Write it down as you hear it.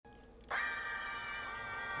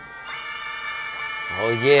Oh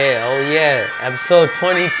yeah. Episode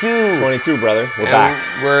 22. 22, brother. We're And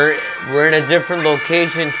back. We're in a different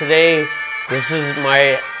location today. This is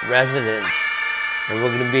my residence. And we're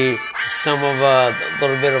going to be some of a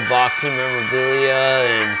little bit of boxing memorabilia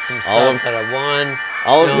and some stuff that I won.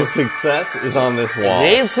 All of his success is on this wall.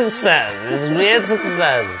 Great success. It's great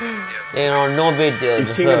success. You know, no big deal. He's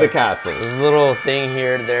Just king of the castle. This little thing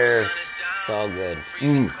here, there. It's all good.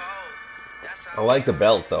 I like the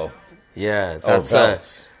belt, though. Yeah,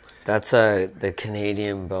 Belts. that's the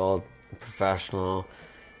Canadian belt, professional,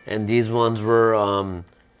 and these ones were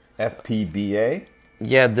FPBA?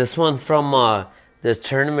 yeah, this one from this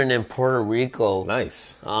tournament in Puerto Rico.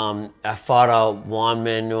 Nice. I fought Juan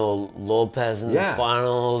Manuel Lopez in the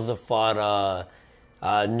finals. I fought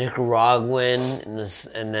Nicaraguan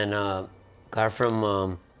and then guy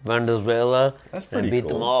from Venezuela. That's pretty and I beat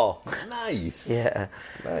cool. them all. Nice. Yeah,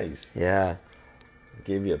 Nice. yeah.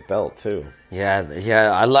 Gave you a belt, too. Yeah.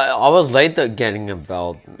 I was late to getting a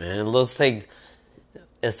belt, man. It looks like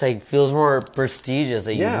feels more prestigious.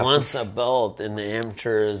 Like Yeah. you want a belt in the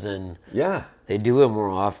amateurs, and Yeah. they do it more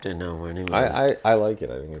often now. Anyways, I like it.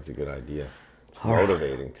 I think it's a good idea. It's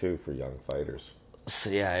motivating, too, for young fighters. So,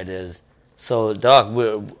 yeah, it is. So, Doc,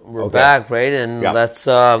 we're Okay. back, right? And Yeah. let's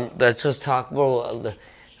just talk about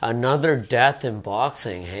another death in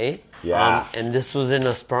boxing, hey? Yeah. And this was in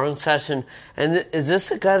a sparring session. And is this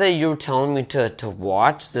the guy that you were telling me to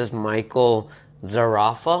watch? This Michael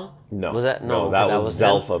Zarafa? No. Was that No, okay, that was him?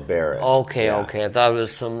 Zelfa Barrett. Okay, Yeah. okay. I thought it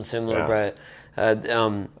was something similar, Yeah. but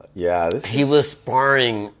Yeah, he was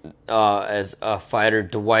sparring as a fighter,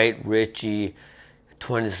 Dwight Ritchie,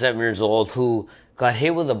 27 years old, who got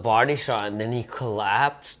hit with a body shot and then he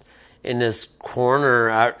collapsed in his corner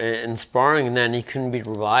in sparring, and then he couldn't be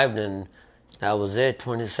revived, and that was it.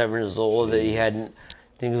 27 years old. He had, I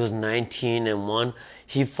think he was 19-1.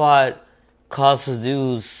 He fought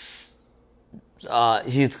Kasazu's.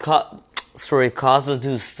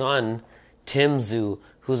 Kasazu's son, Tim Zhu,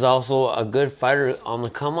 who's also a good fighter on the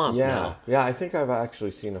come up now. Yeah, I think I've actually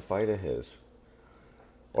seen a fight of his.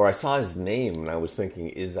 Or I saw his name and I was thinking,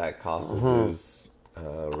 is that Costa's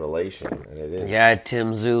relation? And it is. Yeah,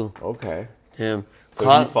 Tim Zhu. Okay. Him. So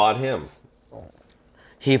he fought him.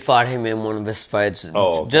 He fought him in one of his fights.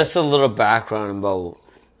 Oh, okay. Just a little background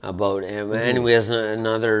about him. Mm-hmm. Anyways,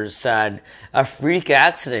 another a freak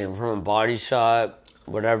accident from a body shot,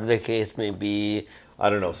 whatever the case may be. I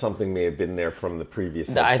don't know. Something may have been there from the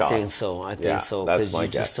previous I shot. think so. I think so. That's Because my you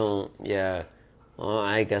guess. just don't. Yeah. Well,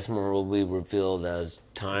 I guess more will be revealed as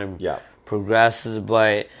time progresses.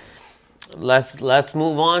 But let's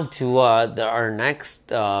move on to our next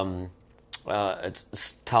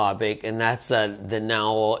topic, and that's the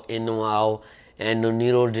now Inoue and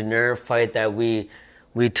Nonito Donaire fight that we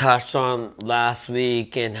touched on last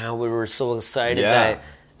week, and how we were so excited that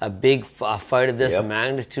a big fight of this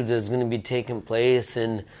magnitude is going to be taking place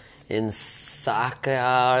in Osaka,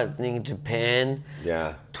 I think, Japan.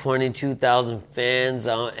 Yeah. 22,000 fans.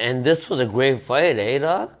 And this was a great fight, eh,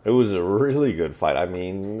 Doc? It was a really good fight. I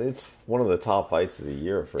mean, it's one of the top fights of the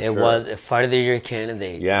year for sure. It was a Fight of the Year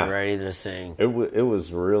candidate. Yeah. Already they're saying. It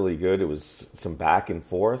was really good. It was some back and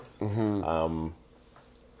forth. Mm-hmm.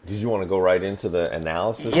 Did you want to go right into the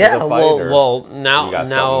analysis of the fight? Well, now you got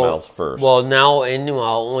something else first? Well, now Inoue,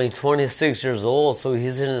 only 26 years old, so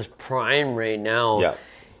he's in his prime right now. Yeah.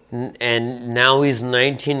 And now he's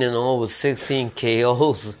 19-0 with 16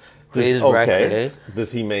 KOs. Greatest record, eh?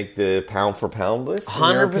 Does he make the pound for pound list?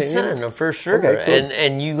 100%, for sure. Okay, good.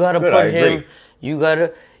 And you gotta Good, put I him.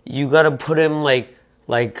 agree. You gotta put him like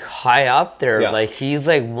high up there. Yeah. Like he's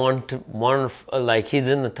like one. Like he's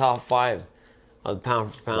in the top 5 of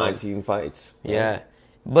pound for pound. 19 fights. Yeah.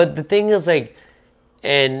 But the thing is, like,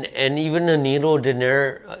 and even Nonito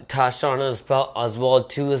Donaire touched on as well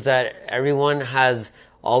too, is that everyone has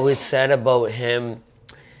always said about him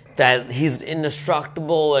that he's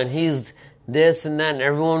indestructible and he's this and that, and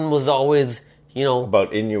everyone was always,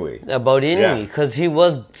 About Inoue. because he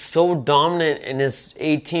was so dominant in his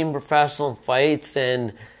 18 professional fights,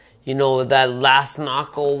 and that last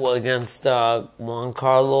knockout against Juan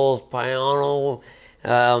Carlos Payano,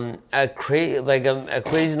 a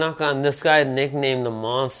crazy knockout, and this guy nicknamed the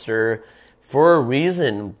Monster for a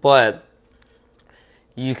reason. But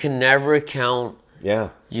you can never count. Yeah.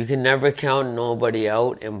 You can never count nobody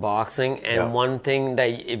out in boxing. And one thing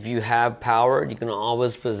that if you have power, you can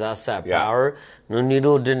always possess that power.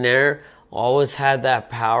 Nonito Donaire always had that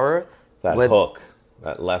power. That hook.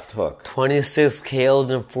 That left hook. 26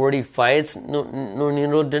 KOs in 40 fights,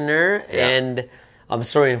 Nonito Donaire. Yeah. And, I'm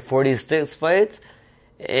sorry, in 46 fights.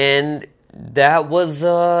 And that was,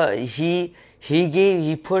 he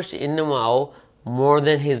pushed Inoue more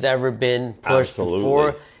than he's ever been pushed Absolutely.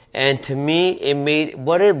 before. And to me, it made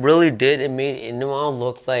Inoue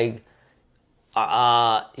look like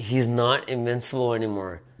he's not invincible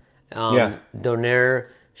anymore. Donaire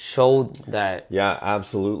showed that. Yeah,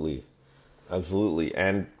 absolutely. Absolutely.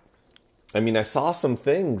 And, I mean, I saw some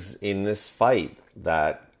things in this fight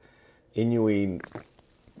that Inoue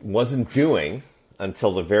wasn't doing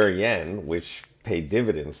until the very end, which paid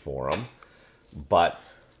dividends for him. But,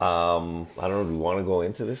 I don't know, do we want to go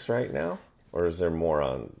into this right now? Or is there more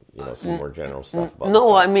on, some more general stuff about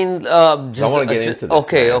No, I mean, just I want to get into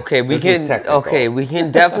this. Okay, we This is technical. we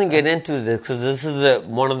can definitely get into this because this is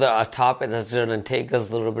one of the topic that's going to take us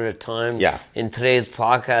a little bit of time. Yeah. In today's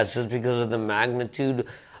podcast, just because of the magnitude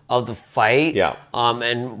of the fight. Yeah.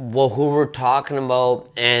 And who we're talking about,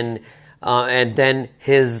 and then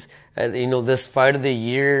his, this fight of the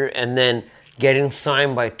year, and then getting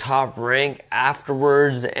signed by Top Rank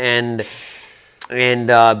afterwards, and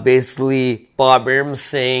basically Bob Arum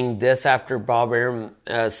saying this after Bob Arum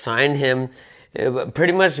signed him,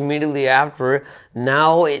 pretty much immediately after.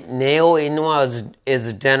 Now Naoya Inoue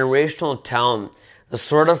is a generational talent, the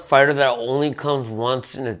sort of fighter that only comes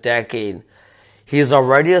once in a decade. He's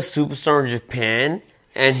already a superstar in Japan,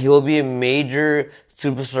 and he will be a major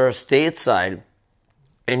superstar stateside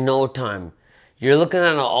in no time. You're looking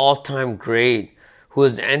at an all-time great who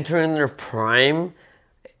is entering their prime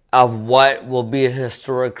of what will be a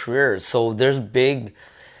historic career. So there's big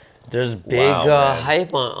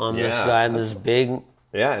hype on this guy, and there's big.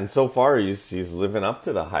 Yeah, and so far he's living up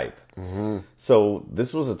to the hype. Mm-hmm. So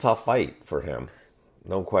this was a tough fight for him,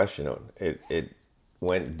 no question. It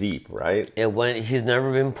went deep, right? He's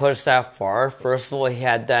never been pushed that far. First of all, he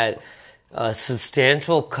had that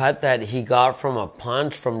substantial cut that he got from a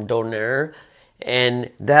punch from Donaire. And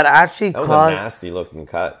that actually that was caused a nasty looking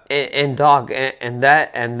cut. And Doc, and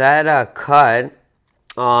that cut,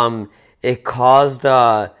 it caused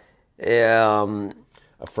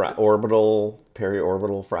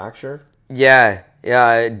periorbital fracture. Yeah.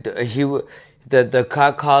 The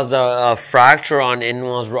cut caused a fracture on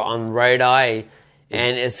Inoue's on right eye,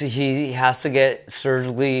 and he has to get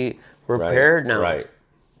surgically repaired now. Right.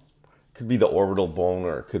 Could be the orbital bone,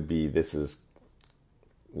 or it could be the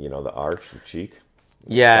arch, the cheek.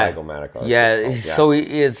 Yeah. Zygomatic arch. Yeah. So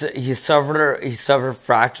he suffered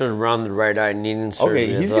fractures around the right eye, needing surgery.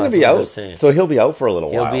 Okay, he's going to be out. So he'll be out for a little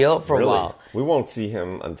while. He'll be out for a while. We won't see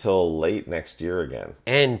him until late next year again.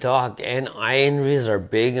 And Doc, and eye injuries are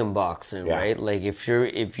big in boxing, right? Like if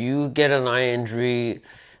you get an eye injury,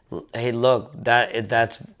 hey, look,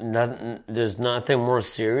 that's nothing. There's nothing more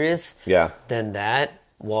serious. Than that.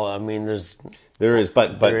 Well, I mean, there is,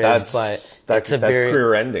 but that's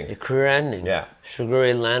career ending. Career ending. Yeah. Sugar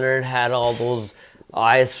Ray Leonard had all those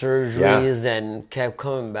eye surgeries and kept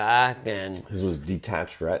coming back, and his was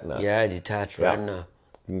detached retina. Yeah, detached retina.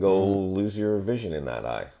 You can go lose your vision in that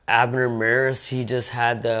eye. Abner Maris, he just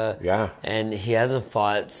had and he hasn't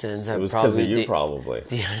fought since. It was because of you, probably.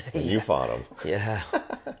 You fought him. Yeah.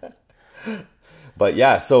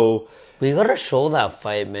 But so. We gotta show that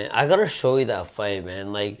fight, man. I gotta show you that fight,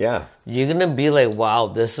 man. Like, you're gonna be like, "Wow,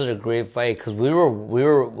 this is a great fight," because it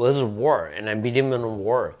was a war, and I beat him in a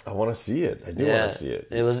war. I want to see it. I do want to see it.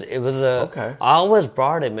 It was okay. I always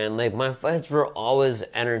brought it, man. Like my fights were always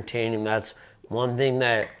entertaining. That's one thing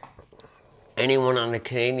that anyone on the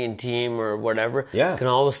Canadian team or whatever can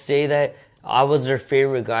always say that I was their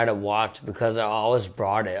favorite guy to watch because I always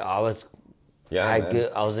brought it. I was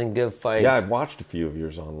in good fights. Yeah, I've watched a few of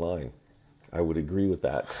yours online. I would agree with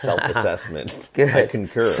that. Self-assessment. Good. I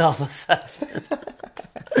concur. Self-assessment.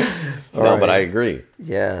 But I agree.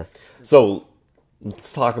 Yeah. So,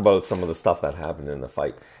 let's talk about some of the stuff that happened in the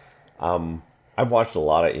fight. I've watched a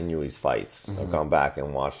lot of Inoue's fights. Mm-hmm. I've gone back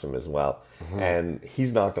and watched them as well. Mm-hmm. And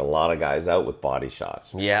he's knocked a lot of guys out with body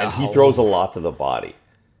shots. Yeah. And he throws a lot to the body.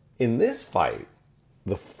 In this fight,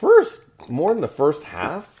 more than the first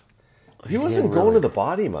half, he wasn't going to the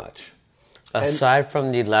body much. Aside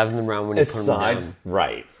from the 11th round when he put him down.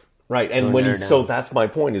 Right. And so that's my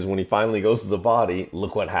point, is when he finally goes to the body,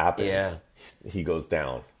 look what happens. Yeah. He goes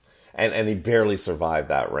down. And he barely survived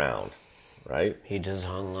that round, right? He just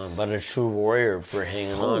hung on. But a true warrior for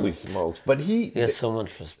hanging on. Holy smokes. But he has so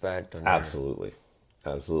much respect. Absolutely.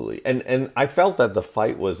 And I felt that the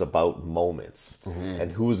fight was about moments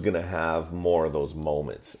and who was going to have more of those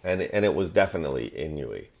moments. And it was definitely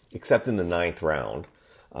Inoue. Except in the 9th round.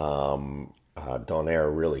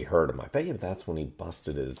 Donaire really hurt him. I bet you that's when he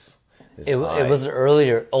busted his eye. It was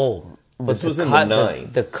earlier. But this was in the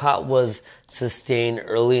 9th. The cut was sustained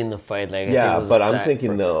early in the fight. I'm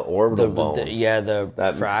thinking the orbital bone.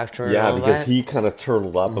 The fracture. Yeah, because he kind of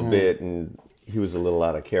turtled up a bit, and he was a little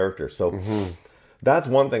out of character. So that's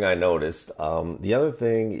one thing I noticed. The other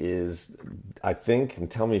thing is, I think, and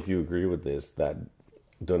tell me if you agree with this, that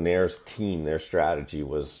Donaire's team, their strategy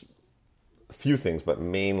was a few things, but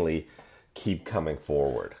mainly keep coming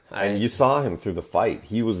forward. And you saw him through the fight.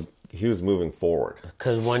 He was moving forward.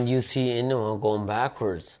 Because when you see Inoue going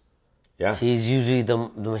backwards, Yeah. he's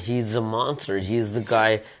usually he's the monster. He's the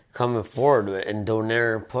guy coming forward, and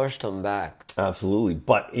Donaire pushed him back. Absolutely.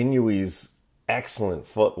 But Inouye's excellent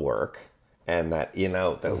footwork and that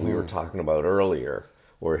in-out that we were talking about earlier,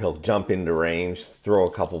 where he'll jump into range, throw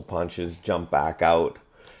a couple punches, jump back out,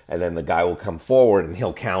 and then the guy will come forward and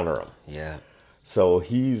he'll counter him. Yeah. So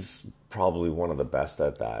he's probably one of the best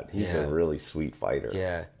at that. He's a really sweet fighter.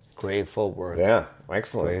 Yeah. Great footwork. Yeah,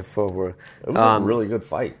 excellent. Great footwork. It was a really good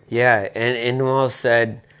fight. Yeah, and Inoue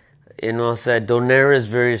said, Donaire is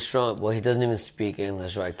very strong. Well, he doesn't even speak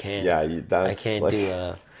English, so I can't. Yeah, I can't like,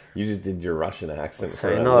 do. You just did your Russian accent for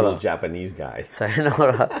a Sayonara. little Japanese guy.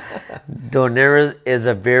 Sayonara. Donaire is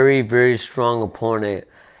a very, very strong opponent.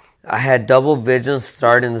 I had double vision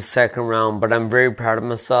starting the second round, but I'm very proud of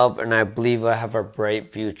myself, and I believe I have a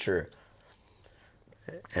bright future.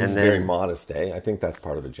 He's very modest, eh? I think that's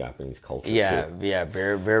part of the Japanese culture, too. Yeah,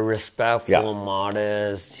 very, very respectful, Yeah.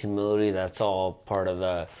 modest, humility. That's all part of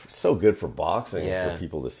the. It's so good for boxing Yeah. for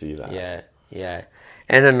people to see that. Yeah.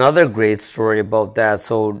 And another great story about that.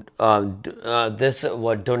 So, this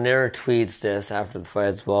what Donaire tweets this after the fight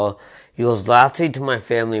as well. He goes, "Lastly, to my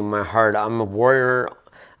family, my heart. I'm a warrior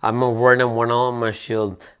and one all on my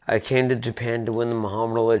shield. I came to Japan to win the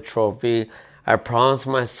Muhammad Ali Trophy. I promised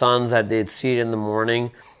my sons that they'd see it in the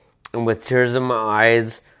morning, and with tears in my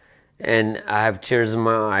eyes, and I have tears in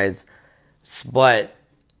my eyes. But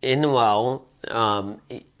Inoue,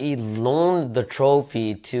 he loaned the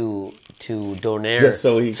trophy to Donaire Just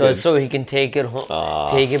so he can take it home,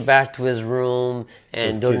 take it back to his room,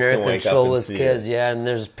 and his kids Donaire can can wake up show and his see kids. it. Yeah, and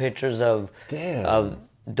there's pictures of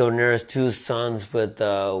Donaire's two sons with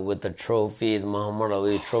the trophy, the Muhammad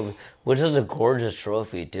Ali trophy, which is a gorgeous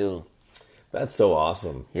trophy too. That's so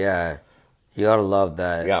awesome. Yeah, you gotta love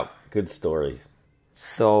that. Yeah, good story.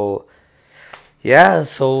 So, yeah,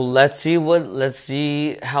 so let's see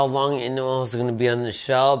how long Inoue is gonna be on the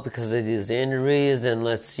shelf because of these injuries, and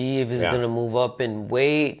let's see if he's gonna move up in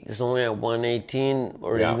weight. He's only at 118,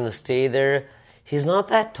 or he's gonna stay there. He's not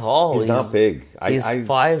that tall. He's not big. He's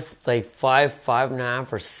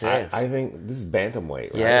 5'5", or 6. I think this is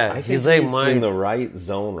bantamweight, right? Yeah, I think he's like in the right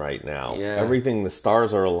zone right now. Yeah. Everything, the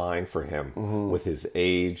stars are aligned for him with his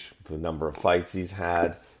age, the number of fights he's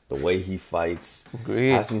had, the way he fights. Agreed.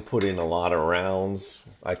 Hasn't put in a lot of rounds.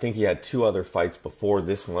 I think he had 2 other fights before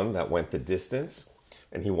this one that went the distance,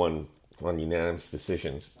 and he won on unanimous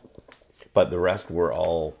decisions. But the rest were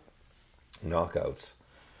all knockouts.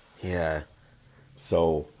 Yeah.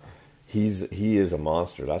 So he is a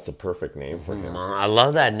monster. That's a perfect name for him. I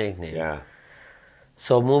love that nickname. Yeah.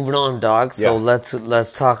 So moving on, Doc. So Yeah.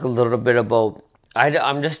 let's talk a little bit about.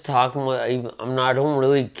 I'm just talking. I don't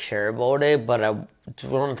really care about it, but I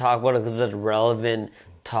just want to talk about it because it's a relevant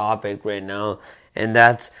topic right now, and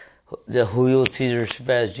that's the Julio Cesar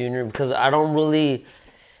Chavez Jr. Because I don't really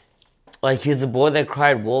like. He's a boy that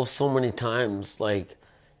cried wolf so many times. Like,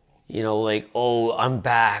 you know, like, oh, I'm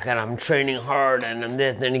back and I'm training hard and I'm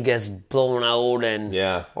this. Then he gets blown out and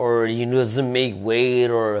or he doesn't make weight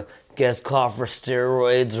or gets caught for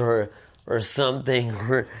steroids or something.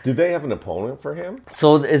 Do they have an opponent for him?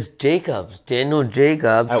 So it's Jacobs, Daniel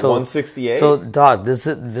Jacobs. At so, 168? So, Doc, this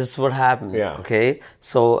is what happened. Yeah. Okay?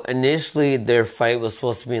 So initially their fight was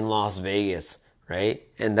supposed to be in Las Vegas, right?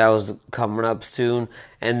 And that was coming up soon.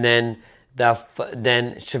 And then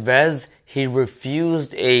then Chavez, he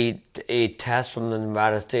refused a test from the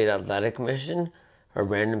Nevada State Athletic Commission, a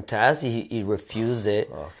random test. He refused it.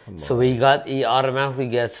 Oh, come on. So he automatically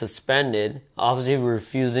gets suspended. Obviously,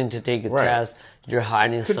 refusing to take a test, you're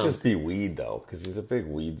hiding Could something. just be weed though, because he's a big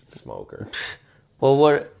weed smoker.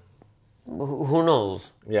 Well, who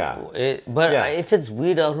knows? Yeah. But if it's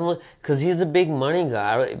weed, I don't know, because he's a big money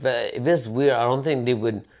guy. If it's weed, I don't think they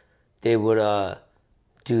would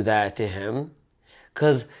do that to him,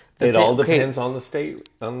 because it all depends on the state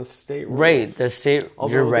rules. Right, the state.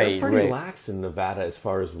 Although you're right. they're pretty right. lax in Nevada as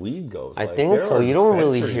far as weed goes. I think so. You don't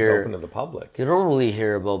really hear open to the public. You don't really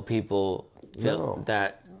hear about people No.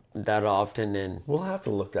 that often, and We'll have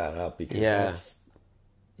to look that up because that's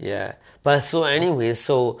yeah. But so anyways,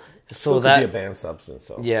 so still that could be a banned substance.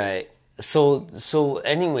 So yeah. So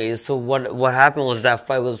anyways, so what happened was that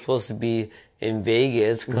fight was supposed to be in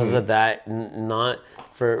Vegas because of that, not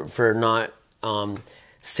for not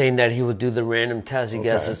saying that he would do the random test. He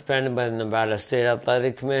gets suspended by the Nevada State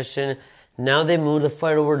Athletic Commission. Now they moved the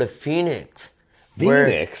fight over to Phoenix.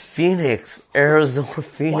 Phoenix, Arizona,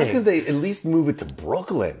 Phoenix. Why could they at least move it to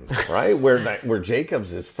Brooklyn, right? where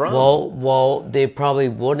Jacobs is from? Well, they probably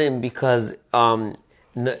wouldn't because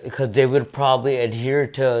they would probably adhere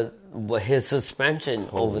to his suspension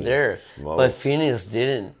over there. Smokes. But Phoenix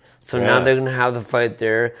didn't. So Yeah. now they're gonna have the fight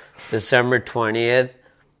there, December 20th.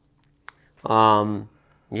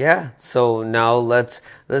 Yeah. So now let's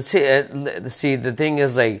see. See, the thing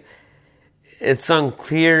is, like, it's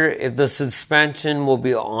unclear if the suspension will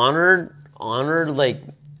be honored, like,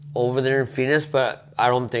 over there in Phoenix, but I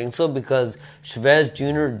don't think so because Chavez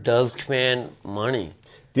Jr. does command money.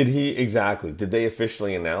 Did they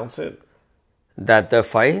officially announce it? That the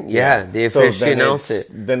fight? Yeah, they So officially then announced it.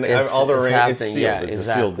 Then It's all the it's it's happening. sealed. Yeah, It's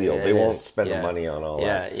exactly. a sealed deal. It They won't is. spend the Yeah. money on all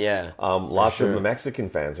that. Yeah. Lots sure. of Mexican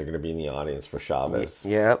fans are going to be in the audience for Chavez.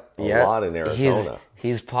 Yep. A lot in Arizona.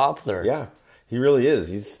 He's popular. Yeah, he really is.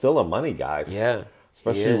 He's still a money guy. Yeah. he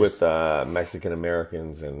Especially is. with Mexican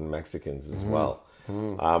Americans and Mexicans as well.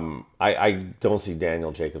 I don't see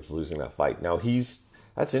Daniel Jacobs losing that fight. Now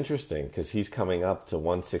that's interesting because he's coming up to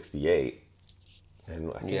 168,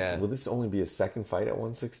 and I think, will this only be his second fight at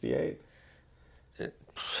 168? I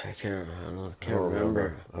can't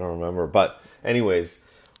remember. I don't remember. But anyways,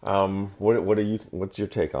 what's your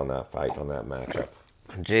take on that fight, on that matchup?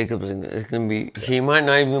 Jacobs is going to be. He might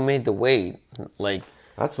not even make the weight. Like,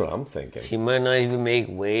 That's what I'm thinking. he might not even make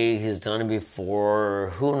weight. He's done it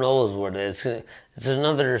before. Who knows what it is? It's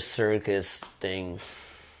another circus thing.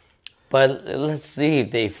 But let's see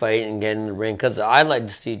if they fight and get in the ring. Because I like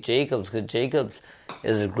to see Jacobs. Because Jacobs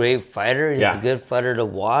is a great fighter. He's a good fighter to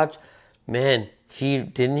watch. Man,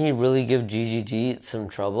 didn't he really give GGG some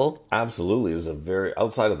trouble? Absolutely. It was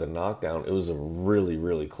outside of the knockdown, it was a really,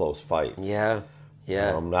 really close fight. Yeah.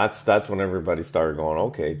 That's when everybody started going,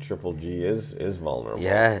 okay, Triple G is vulnerable.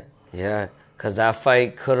 Yeah. Because that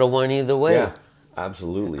fight could have won either way. Yeah,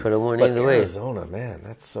 absolutely. Could have won but either way. Arizona, man,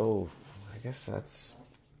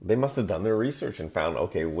 they must have done their research and found,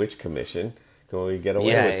 okay, which commission can we get away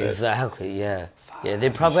with this? Yeah, exactly, yeah. Yeah, they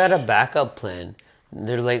probably had a backup plan.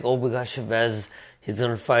 They're like, oh, we got Chavez. He's going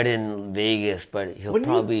to fight in Vegas, but he'll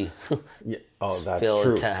probably that's fail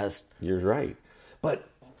true. a test. You're right. But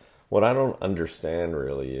what I don't understand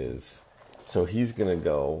really is, so he's going to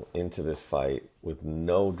go into this fight with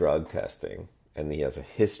no drug testing, and he has a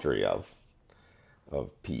history of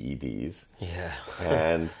PEDs. Yeah.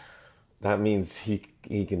 And that means he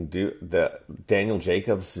can do Daniel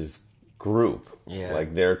Jacobs' group,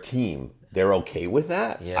 like their team. They're okay with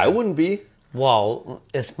that? Yeah. I wouldn't be. Well,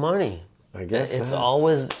 it's money. I guess it's that.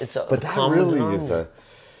 always But that really is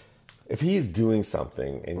if he's doing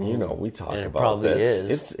something, and we talk And it about probably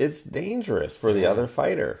this, is. it's dangerous for the other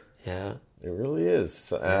fighter. Yeah. It really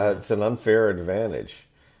is. It's an unfair advantage.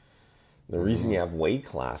 The reason you have weight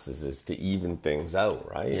classes is to even things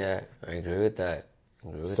out, right? Yeah, I agree with that.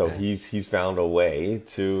 He's found a way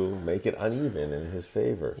to make it uneven in his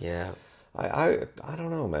favor. Yeah. I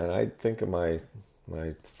don't know, man. I'd think of my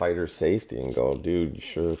fighter's safety and go, dude, you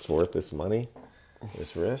sure it's worth this money,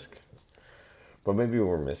 this risk? But maybe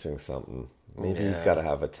we're missing something. Maybe he's got to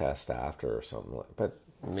have a test after or something. But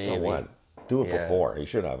so what? Do it before. He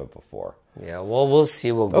should have it before. Yeah, well, we'll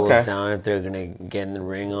see what goes down, if they're going to get in the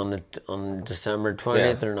ring on December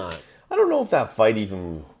 20th or not. I don't know if that fight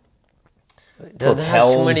even Doesn't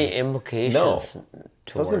have too many implications.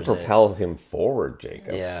 It doesn't propel him forward,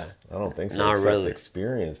 Jacobs. Yeah. I don't think so. Not except really.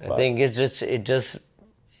 Experience. I think it just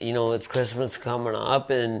it's Christmas coming up,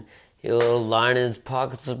 and he'll line his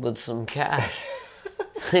pockets with some cash.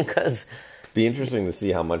 Because be interesting to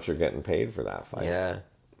see how much you're getting paid for that fight. Yeah,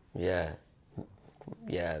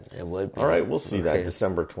 it would be. All right, we'll see that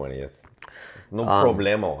December 20th. No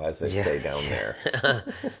problemo, as they say down there.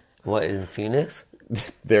 What, in Phoenix?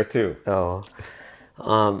 There too. Oh.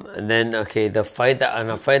 And then the fight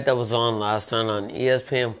that was on last night on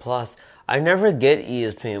ESPN Plus. I never get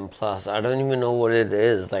ESPN Plus. I don't even know what it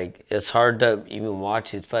is. Like, it's hard to even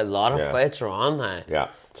watch these fights. A lot of fights are on that. Yeah,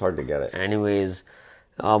 it's hard to get it. Anyways,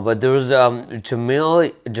 but there was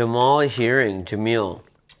Jamal Hearing.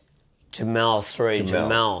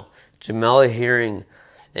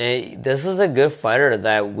 And this is a good fighter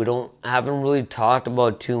that we haven't really talked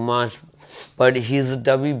about too much, but he's the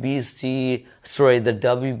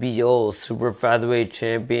WBO super featherweight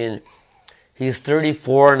champion. He's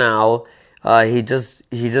 34 now. He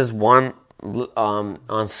just won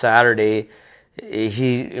on Saturday.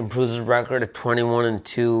 He improves his record to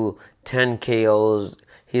 21-2, 10 KOs.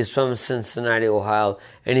 He's from Cincinnati, Ohio,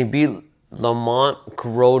 and he beat Lamont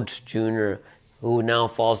Roach Jr., who now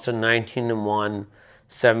falls to 19-1.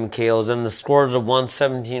 7 KOs. And the scores are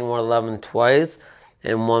 117, 111 twice,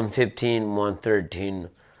 and 115, 113.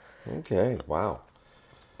 Okay, wow.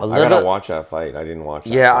 A I gotta little, watch that fight. I didn't watch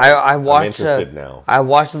that yeah, fight. I I'm watched. interested now. I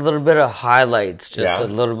watched a little bit of highlights, just Yeah? a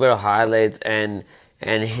little bit of highlights, and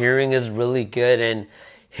Hearing is really good, and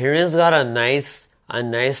Hearing's got a nice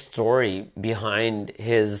story behind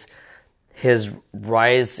his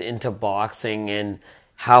rise into boxing and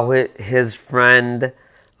how his friend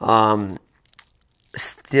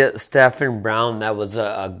Stephen Brown, that was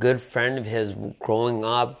a good friend of his growing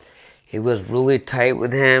up. He was really tight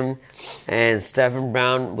with him, and Stephen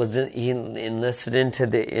Brown he enlisted into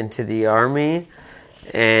the army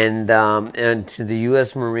and to the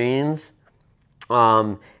U.S. Marines.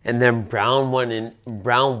 And then Brown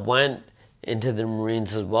went into the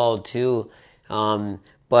Marines as well too.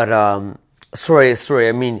 Sorry.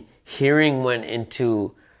 I mean, Hearing went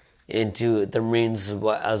into the Marines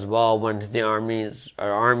as well. Went to the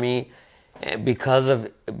army, and because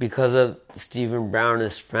of Stephen Brown,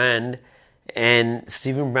 his friend, and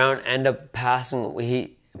Stephen Brown ended up passing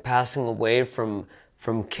away from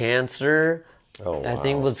cancer. Oh, wow. I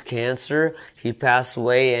think it was cancer. He passed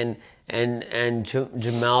away, and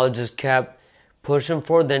Jamal just kept pushing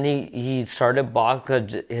forward. Then he started boxing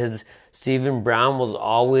because Stephen Brown was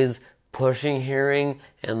always pushing Hearing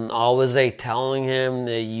and always telling him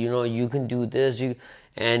that you can do this.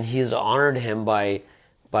 And he's honored him by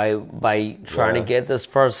trying to get this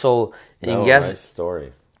far. So Nice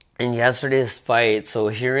story. In yesterday's fight, so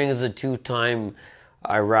Hearing is a 2-time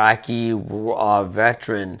Iraqi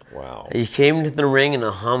veteran. Wow. He came into the ring in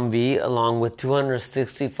a Humvee along with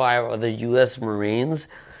 265 other U.S. Marines.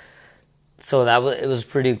 So it was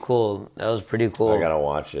pretty cool. That was pretty cool. I gotta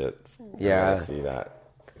watch it. Yeah. I gotta see that.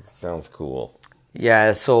 It sounds cool.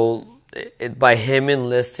 Yeah, so by him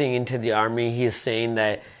enlisting into the army, he's saying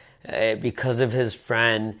that because of his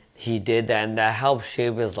friend, he did that, and that helped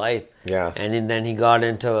shape his life. Yeah. And then he got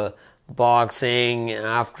into boxing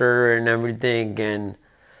after and everything, and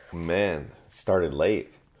Man, started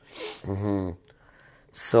late.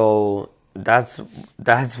 so that's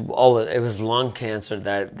it was lung cancer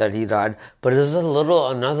that he died. But there's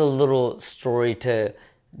another little story to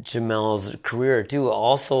Jamal's career too.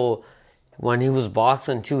 Also, when he was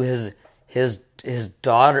boxing too, his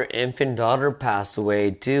infant daughter passed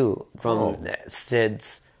away too from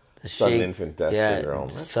SIDS. Sudden infant death syndrome.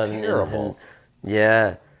 That's terrible.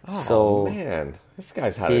 Yeah. Oh, man. This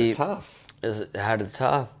guy's had it tough. Had it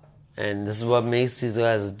tough. And this is what makes these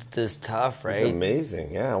guys this tough, right? It's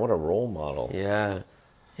amazing. Yeah, what a role model. Yeah.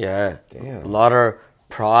 Yeah. Damn. A lot of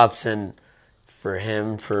props for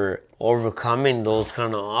him for overcoming those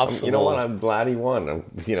kind of obstacles. You know what? I'm glad he won.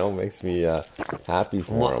 Makes me happy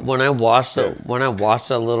for him. When I watched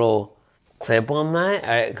a little clip on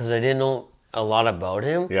that, because I didn't know a lot about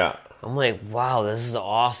him. Yeah. I'm like, wow, this is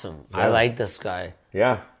awesome. Yeah. I like this guy.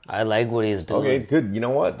 Yeah. I like what he's doing. Okay, good. You know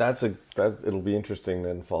what? It'll be interesting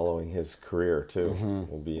then following his career too.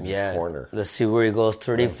 We'll be in his corner. Let's see where he goes.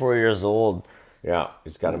 34 years old. Yeah,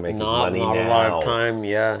 he's got to make his money now. Not a lot of time.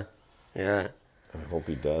 Yeah. I hope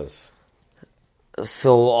he does.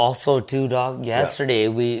 So also too, Doc. Yesterday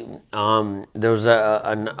we there was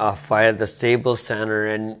a fight at the Staples Center,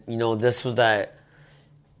 and this was that.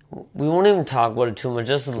 We won't even talk about it too much,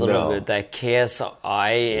 just a little bit. That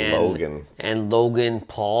KSI and Logan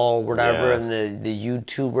Paul, whatever, and the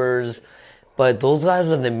YouTubers. But those guys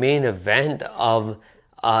were the main event of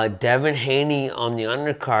Devin Haney on the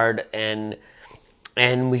undercard, and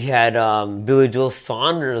we had Billy Joe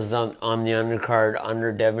Saunders on the undercard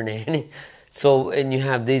under Devin Haney. So, and you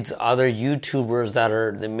have these other YouTubers that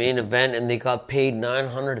are the main event, and they got paid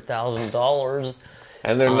 $900,000.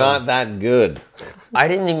 And they're not that good. I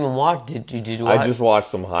didn't even watch. Did you watch? I just watched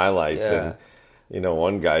some highlights, and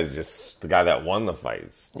one guy's just the guy that won the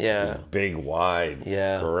fights. Yeah, big, wide,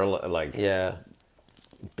 gorilla,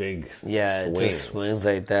 big. Yeah, swings. it just swings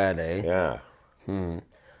like that, eh? Yeah.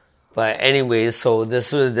 But anyways, so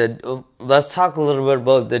this was let's talk a little bit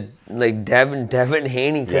about Devin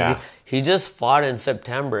Haney, because he just fought in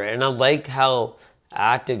September, and I like how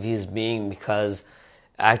active he's being, because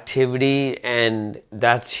activity, and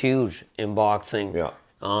that's huge in boxing. Yeah.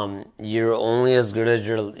 You're only as good as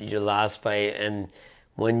your last fight, and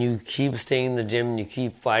when you keep staying in the gym and you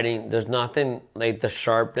keep fighting, there's nothing like the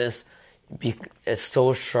sharpness. It's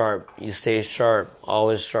so sharp. You stay sharp,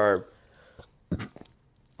 always sharp.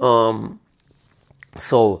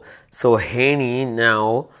 So Haney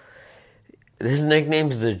now, his nickname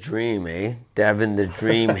is the Dream, eh? Devin the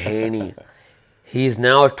Dream Haney. He's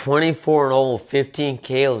now 24-0, 15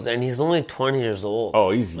 KOs, and he's only 20 years old.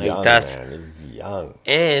 Oh, he's young, man. He's young.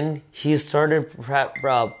 And he started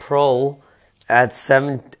pro at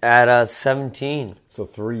 17. So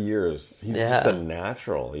 3 years. He's just a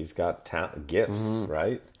natural. He's got gifts,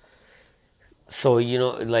 right? So,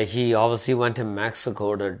 like he obviously went to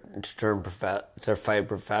Mexico to fight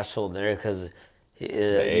professional there because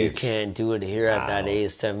you can't do it here at that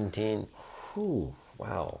age, 17. Whew,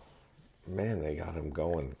 wow. Man, they got him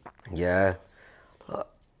going. Yeah.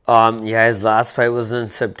 His last fight was in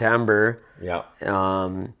September. Yeah.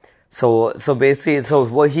 So basically,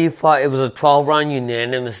 what he fought, it was a 12-round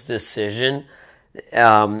unanimous decision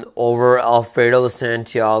over Alfredo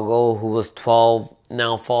Santiago, who was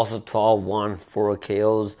now falls at 12-1, 4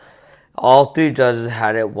 KOs. All three judges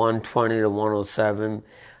had it 120 to 107.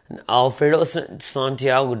 And Alfredo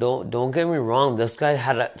Santiago, don't get me wrong, this guy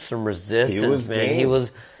had some resistance, man. He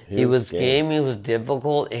was game. He was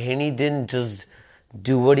difficult, and he didn't just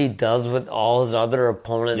do what he does with all his other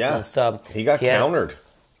opponents and stuff. He got countered.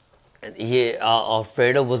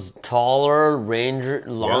 Alfredo was taller,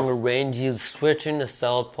 longer range. He was switching to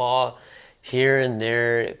southpaw here and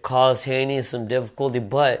there. It caused Haney some difficulty,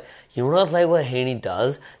 but you know what Haney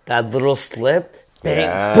does? That little slip,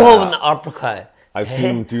 bang, boom, the uppercut. I've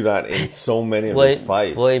seen him do that in so many of his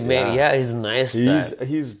fights. He's nice.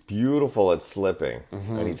 He's beautiful at slipping,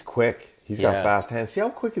 and he's quick. He's got fast hands. See how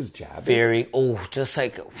quick his jab is? Just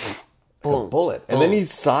like boom, a bullet. And then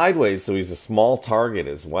he's sideways, so he's a small target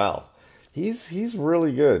as well. He's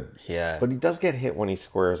really good. Yeah. But he does get hit when he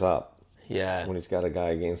squares up. Yeah. When he's got a guy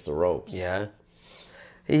against the ropes. Yeah.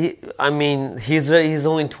 He's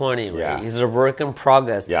only 20, right? Yeah. He's a work in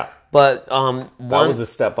progress. Yeah. But that was a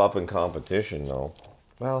step up in competition, though.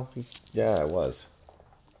 Well, it was.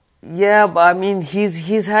 Yeah, but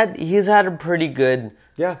he's had a pretty good.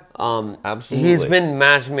 Yeah. Absolutely. He's been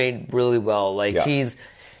match made really well. He's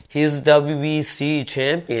WBC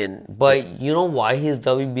champion. But you know why he's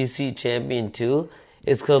WBC champion too?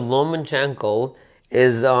 It's because Lomachenko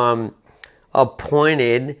is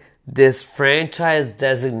appointed this franchise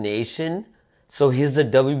designation. So he's the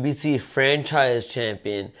WBC franchise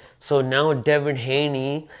champion. So now Devin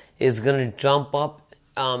Haney is going to jump up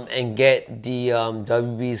and get the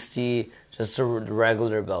WBC, just a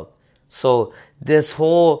regular belt. So this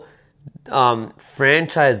whole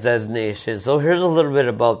franchise designation. So here's a little bit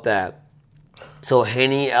about that. So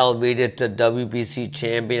Haney elevated to WBC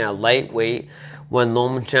champion at lightweight when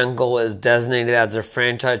Lomachenko is designated as a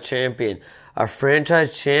franchise champion. A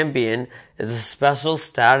franchise champion is a special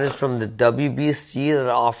status from the WBC that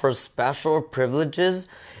offers special privileges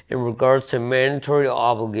in regards to mandatory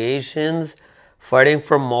obligations, fighting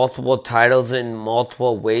for multiple titles in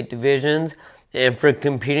multiple weight divisions, and for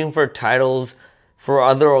competing for titles for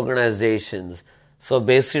other organizations. So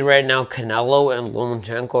basically right now, Canelo and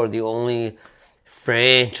Lomachenko are the only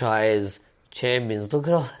franchise champions. Look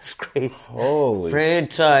at all this great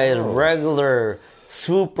franchise, regular,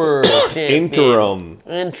 super champion. Interim.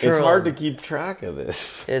 It's hard to keep track of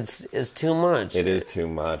this. It's too much. It is too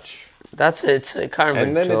much. It's a kind of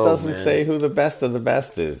and a then joke, it doesn't man. say who the best of the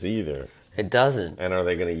best is either. It doesn't. And are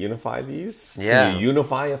they going to unify these? Yeah. Can you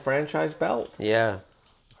unify a franchise belt? Yeah.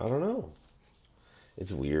 I don't know.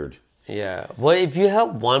 It's weird. Yeah. Well, if you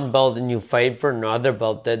have one belt and you fight for another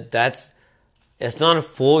belt, it's not a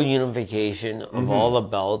full unification of all the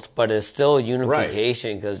belts, but it's still a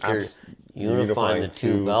unification because you're unifying the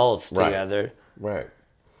two belts together. Right.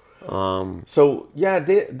 So yeah,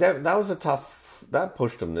 that was a tough. That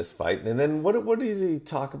pushed him this fight. And then what did he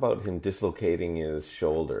talk about him dislocating his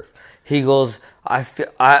shoulder? He goes, I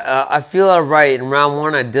feel all right. In round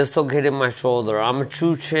 1, I dislocated my shoulder. I'm a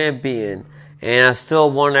true champion, and I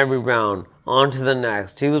still won every round. On to the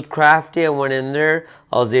next. He was crafty. I went in there.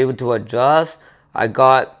 I was able to adjust. I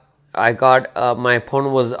got my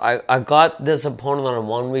opponent was, I got this opponent on a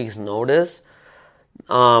 1 week's notice.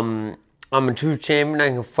 I'm a true champion. I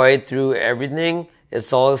can fight through everything.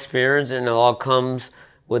 It's all experience, and it all comes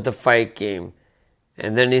with the fight game.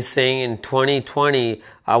 And then he's saying in 2020,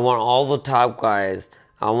 I want all the top guys.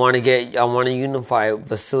 I want to unify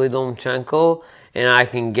Vasily Lomachenko, and I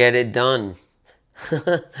can get it done.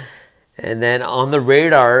 And then on the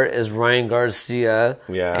radar is Ryan Garcia.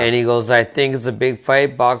 Yeah. And he goes, I think it's a big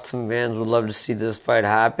fight. Boxing fans would love to see this fight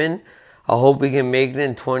happen. I hope we can make it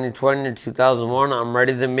in 2020 or 2001. I'm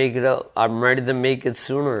ready to make it up. I'm ready to make it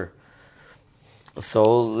sooner.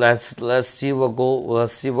 So let's see what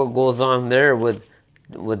goes on there with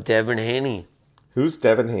Devin Haney. Who's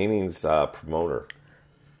Devin Haney's promoter?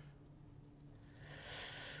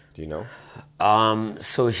 Do you know?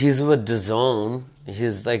 So he's with DAZN.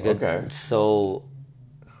 He's like Okay.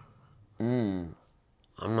 I'm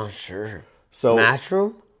not sure. So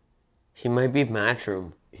Matchroom? He might be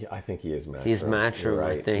Matchroom. I think he is Matchroom. He's You're Matchroom,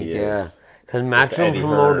 right, I think, he yeah. is. Because Eddie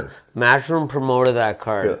Hearn. Matchroom promoted that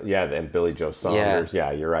card. Yeah, and Billy Joe Saunders.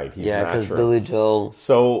 Yeah, you're right. He's Yeah, because Matchroom. Billy Joe.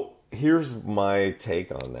 So here's my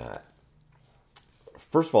take on that.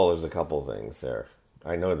 First of all, there's a couple things there.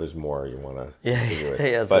 I know there's more you want to continue with.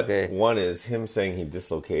 Yeah, it's but okay. One is him saying he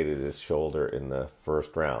dislocated his shoulder in the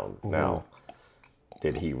first round. Mm-hmm. Now,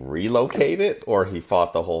 did he relocate it or he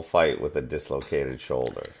fought the whole fight with a dislocated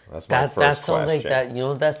shoulder? That's my first That sounds question. like that. You know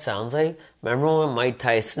what that sounds like? Remember when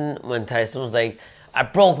Tyson was like, I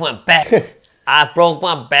broke my back. I broke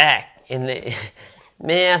my back. And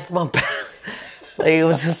man, that's my back. Like, it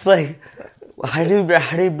was just like, how do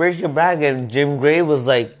you break your back? And Jim Gray was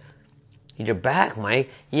like, your back, Mike?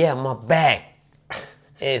 Yeah, my back.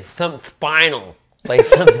 It's something spinal. Like,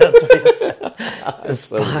 something, that's what he said. It's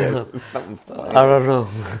So spinal. good. Something funny. I don't know.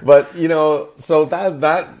 But so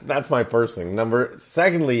that's my first thing.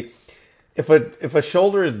 Secondly, if a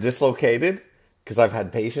shoulder is dislocated, because I've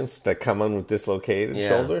had patients that come in with dislocated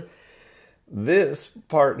shoulder, this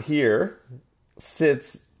part here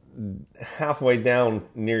sits halfway down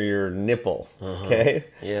near your nipple. Okay.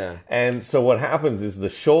 Yeah. And so what happens is the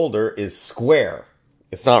shoulder is square.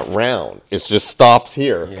 It's not round. It just stops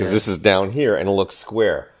here because this is down here and it looks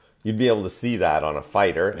square. You'd be able to see that on a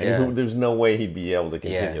fighter, and there's no way he'd be able to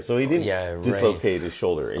continue. Yeah. So he didn't dislocate his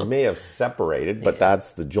shoulder. It may have separated, but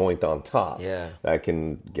that's the joint on top that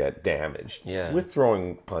can get damaged with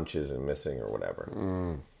throwing punches and missing or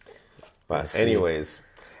whatever. But anyways,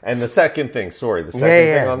 and the second thing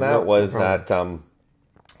on that was that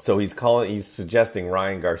so he's suggesting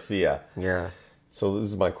Ryan Garcia. Yeah. So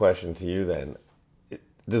this is my question to you then.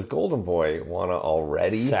 Does Golden Boy want to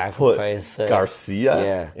already Sacrifice put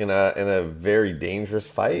Garcia in a very dangerous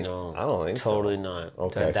fight? No, I don't think totally so. not.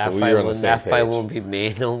 Okay, that so fight we're on the same that fight page. won't be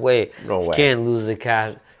made. No way. No way. You can't lose a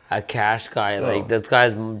cash guy. No. Like, this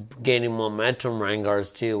guy's gaining momentum.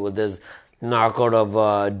 Rangers too with his knockout of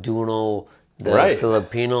Duno, the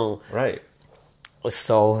Filipino. Right.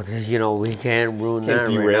 So we can't ruin Can't that.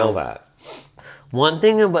 derail right now. that. One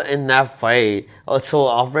thing about in that fight, so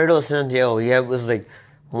Alfredo Santiago, he was like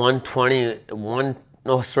 120.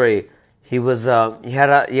 He was he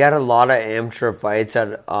had a lot of amateur fights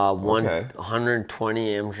at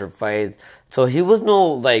 120 amateur fights. So he was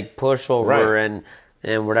no like pushover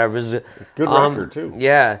and whatever. Good record too.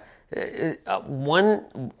 Yeah.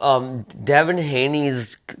 Devin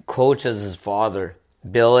Haney's coach is his father,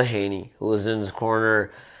 Bill Haney, who was in his corner.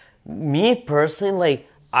 Me personally, like,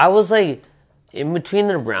 I was like, in between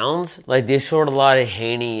the rounds, like, they showed a lot of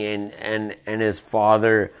Haney and his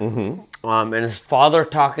father, and his father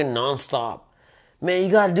talking nonstop. Man, you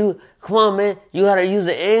gotta come on, man, you gotta use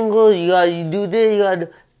the angle, you do this, you gotta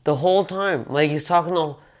the whole time. Like, he's talking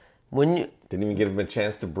didn't even give him a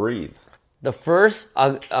chance to breathe. The first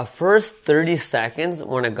 30 seconds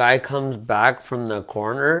when a guy comes back from the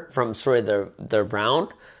corner, the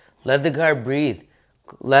round, let the guy breathe.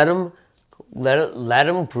 Let him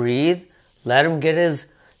breathe. Let him get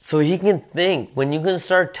so he can think. When you can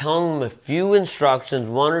start telling him a few instructions,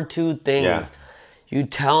 one or two things, you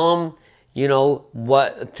tell him, a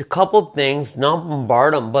couple things, not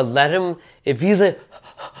bombard him, but let him, if he's like,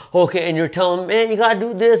 okay, and you're telling him, man, you gotta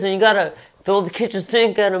do this, and you gotta throw the kitchen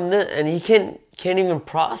sink at him, and he can't even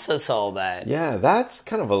process all that. Yeah, that's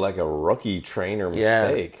kind of like a rookie trainer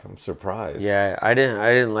mistake. I'm surprised. Yeah, I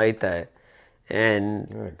didn't like that.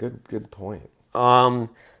 And good point.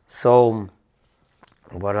 So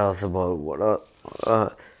what else about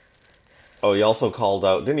he also called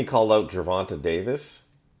out. Didn't he call out Gervonta Davis?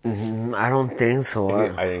 I don't think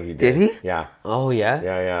so. I think he did. Did he? Yeah. Oh yeah.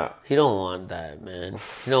 Yeah. He don't want that, man.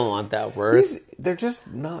 He don't want that word. They're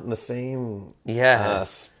just not in the same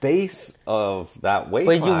space of that weight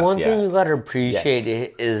class. But one thing you gotta appreciate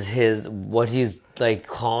is what he's like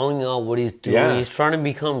calling out, what he's doing. Yeah. He's trying to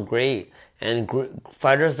become great, and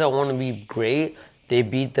fighters that want to be great, they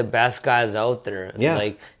beat the best guys out there. Yeah.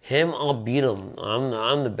 Like him, I'll beat him.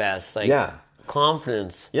 I'm the best. Like,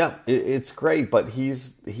 confidence. Yeah, it's great, but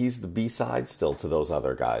he's the B-side still to those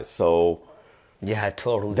other guys. So yeah,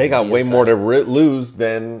 totally. They got way more to lose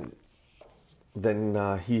than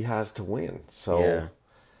he has to win. So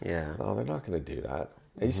no, they're not going to do that.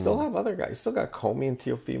 And you still have other guys. You still got Comey and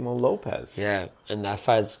Teofimo Lopez. Yeah, and that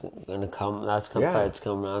fight's going to come. Fight's coming out. It's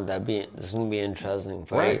going to be an interesting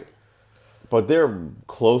fight. Right. But they're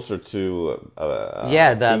closer to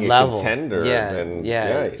that being level. a contender than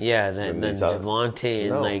than these other-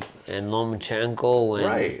 Javante and No. and Lomachenko and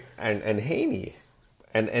right, and Haney.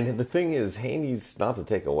 And the thing is, Haney's, not to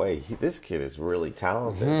take away, this kid is really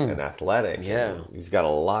talented and athletic. Yeah. And he's got a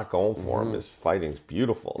lot going for him. His fighting's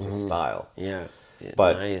beautiful, his style. Yeah,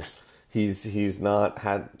 But nice. He's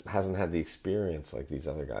hasn't had the experience like these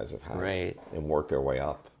other guys have had, Right. and worked their way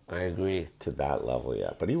up I agree. to that level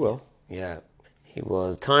yet. But he will. Yeah, he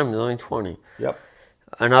was. Time is only 20. Yep.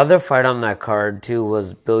 Another fight on that card too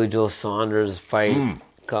was Billy Joe Saunders fight.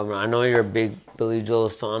 Coming. I know you're a big Billy Joe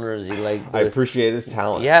Saunders. You like. I appreciate his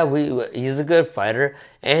talent. Yeah, he's a good fighter,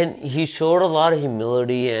 and he showed a lot of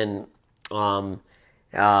humility and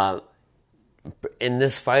in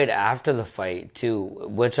this fight after the fight too,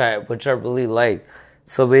 which I really like.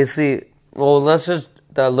 So basically, well, let's just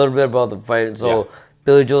a little bit about the fight. So Yeah.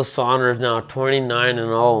 Billy Joe Saunders now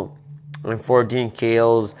 29-0 and 14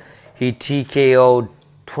 KOs. He TKO'd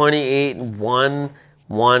 28-1-15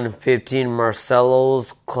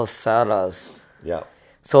 Marcelos Cosadas. Yeah.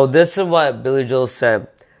 So this is what Billy Joe said.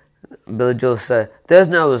 Billy Joe said, "There's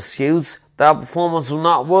no excuse. That performance was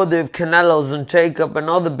not worthy of Canelo's and Jacob and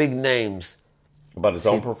other big names." About his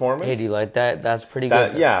own performance? Hey, do you like that? That's pretty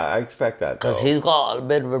That, good. yeah, I expect that, though. Because he's got a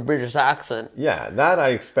bit of a British accent. Yeah, that I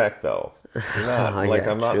expect, though. Not, like,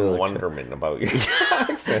 Yeah, I'm not true, in wonderment about your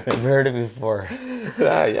accent. I've heard it before.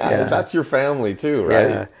 Yeah, that's your family, too,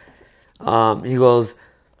 right? Yeah. He goes,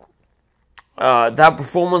 that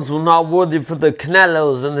performance was not worthy for the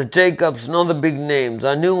Canelos and the Jacobs and other big names.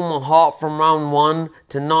 I knew in my heart from round 1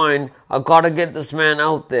 to 9, I gotta get this man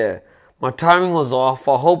out there. My timing was off.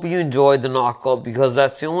 I hope you enjoyed the knockout because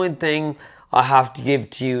that's the only thing I have to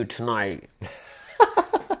give to you tonight.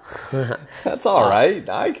 That's all right.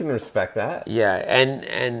 I can respect that. Yeah,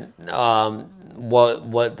 and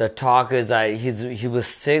what the talk is that he was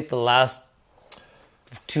sick the last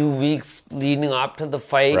 2 weeks leading up to the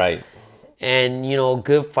fight. Right. And,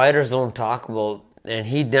 good fighters don't talk about, and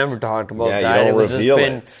he never talked about Yeah, that. you don't It was reveal just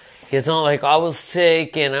been, it. it's not like I was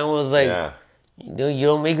sick and I was like, Yeah. you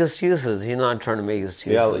don't make excuses. He's not trying to make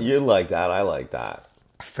excuses. Yeah, you like that. I like that.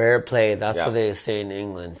 Fair play. That's Yeah. what they say in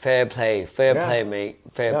England. Fair play, mate.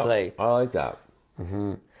 Fair Yeah, play. I like that.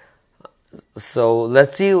 So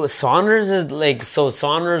let's see. Saunders is like,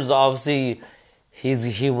 Saunders obviously,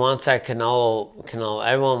 he wants that Canelo.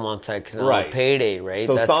 Everyone wants that Canelo Right. payday, right?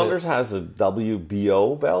 So That's Saunders has a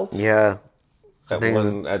WBO belt yeah.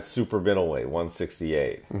 at super middleweight,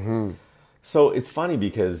 168. Mm-hmm. So it's funny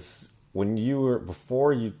because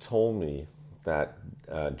before you told me that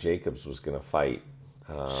Jacobs was going to fight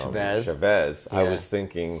Chavez, I was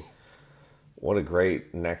thinking, what a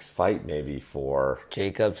great next fight maybe for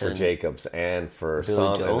Jacobs and for Billy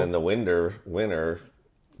Son, Joe? and then the winner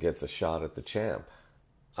gets a shot at the champ.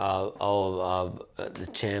 the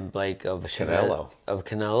champ of Canelo. Of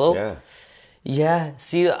Canelo. Yeah, Yeah.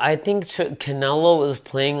 See, I think Canelo is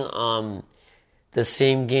playing the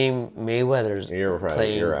same game Mayweather's You're right,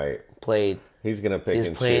 playing. you're right. Played. he's going to pick He's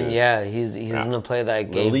and playing. choose. Yeah, he's gonna play that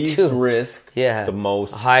The game least too. risk, Yeah, the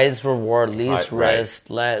most. highest reward, least Right. risk.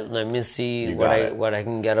 Let me see You what got it. I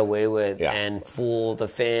can get away with Yeah. and fool the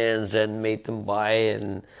fans and make them buy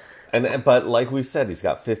it. But like we said, he's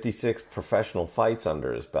got 56 professional fights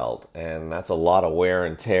under his belt, and that's a lot of wear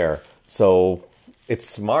and tear. So it's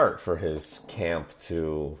smart for his camp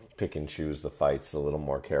to pick and choose the fights a little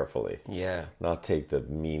more carefully. Yeah, Not take the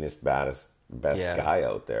meanest, best Yeah. guy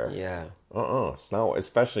out there. yeah. It's not,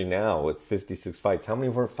 especially now with 56 fights. How many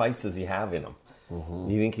more fights does he have in him?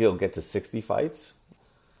 You think he'll get to 60 fights?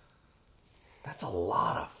 That's a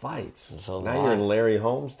lot of fights. It's a Now lot. you're in Larry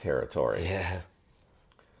Holmes territory. Yeah.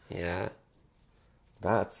 Yeah.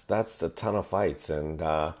 That's a ton of fights, and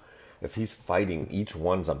if he's fighting, each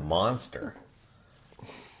one's a monster.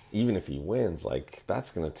 Even if he wins,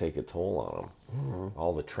 that's going to take a toll on him.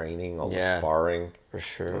 All the training, all the Yeah. sparring, For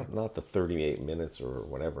sure. not the 38 minutes or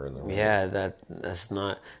whatever in the ring. Yeah, that's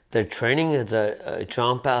not the training. Is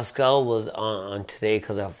John Pascal was on today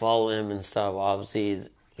because I follow him and stuff. Obviously, he's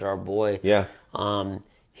our boy. Yeah.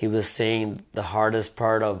 He was saying the hardest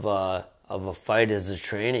part of a fight is the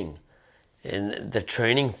training, and the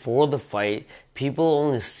training for the fight. People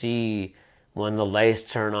only see when the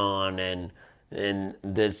lights turn on and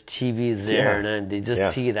the TV's there, Yeah. and then they just Yeah.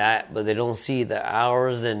 see that, but they don't see the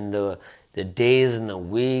hours and the days and the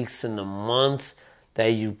weeks and the months that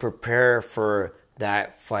you prepare for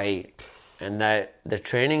that fight, and that the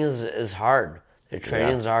training is hard. The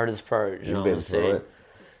training is the hardest part. You've been through it.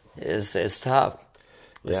 It's tough.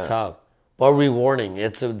 It's Yeah. tough, but rewarding.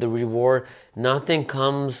 It's the reward. Nothing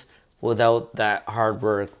comes without that hard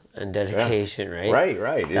work and dedication, right?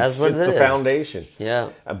 Right. That's It's what it the is. foundation. Yeah.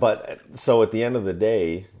 But so at the end of the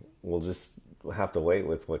day, we'll just have to wait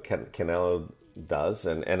with what Canelo does,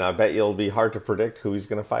 and I bet you'll be hard to predict who he's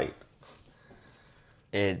going to fight.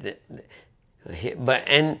 And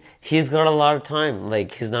he's got a lot of time.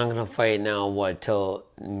 Like, he's not gonna fight now. What, till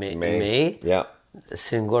May? Yeah.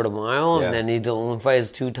 Cinco de Mayo, Yeah. and then he only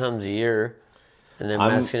fights 2 times a year, and then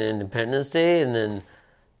Mexican Independence Day,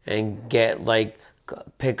 and get like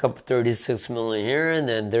pick up 36 million here, and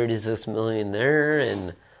then 36 million there,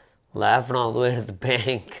 and laughing all the way to the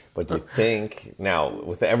bank. But you think now,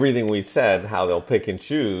 with everything we've said, how they'll pick and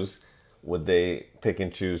choose? Would they pick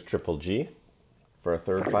and choose Triple G for a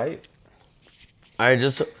third fight?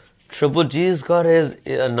 Triple G's got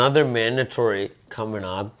another mandatory coming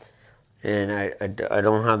up, and I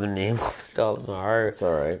don't have the name off the top of my heart. It's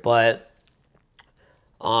all right. But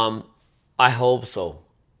I hope so.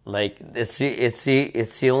 Like, it's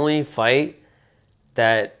the only fight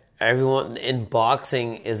that everyone in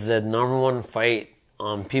boxing is the number one fight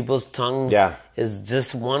on people's tongues. Yeah. Is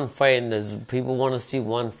just one fight, and there's people want to see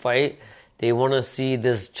one fight. They want to see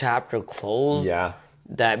this chapter closed. Yeah.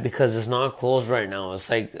 That because it's not closed right now. It's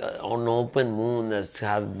like an open wound that's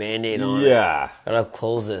have a Band-Aid on it. Yeah. Gotta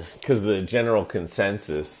close this. Because the general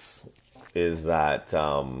consensus is that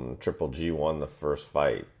Triple G won the first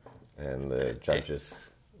fight, and the judges'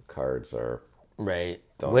 cards are Right.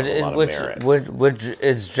 don't have a lot of merit. Which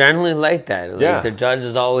is generally like that. Yeah. Like, the judge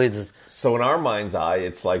is always... So in our mind's eye,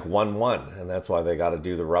 it's like 1-1, and that's why they got to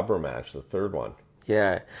do the rubber match, the third one.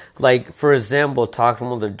 Yeah. Like, for example, talking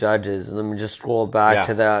about the judges, let me just scroll back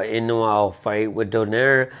to the Inoue fight with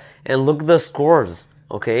Donaire and look at the scores.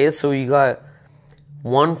 Okay, so you got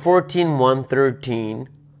 114, 113.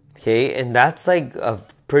 Okay, and that's like a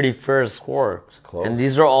pretty fair score. It's close. And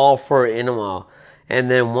these are all for Inoue. And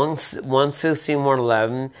then 116,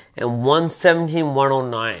 111, and 117,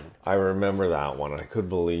 109. I remember that one. I could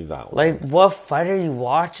believe that one. Like, what fight are you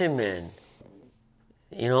watching, man?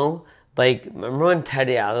 You know? Like, remember when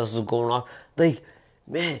Teddy Atlas was going off? Like,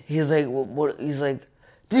 man, he's like, what? He's like,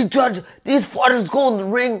 these fighters go in the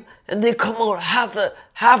ring and they come out half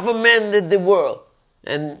a man that they were,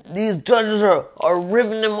 and these judges are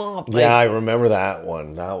ripping them off. Like, yeah, I remember that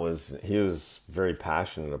one. He was very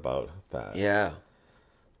passionate about that. Yeah.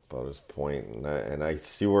 About his point, and I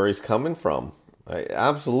see where he's coming from.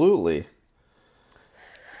 Absolutely.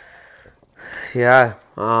 Yeah.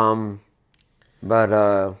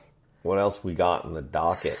 But what else we got in the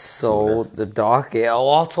docket? So the docket.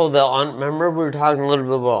 Also, remember we were talking a little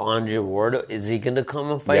bit about Andre Ward. Is he going to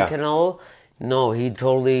come and fight Canelo? No, he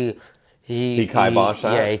totally. He kiboshed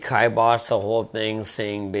that? Yeah, he kiboshed the whole thing,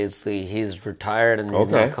 saying basically he's retired and he's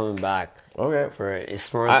not coming back. Okay. For a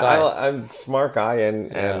smart guy. I'm a smart guy,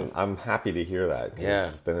 and I'm happy to hear that.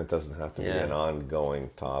 Because then it doesn't have to be an ongoing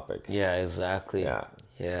topic. Yeah, exactly.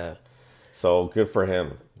 Yeah. So good for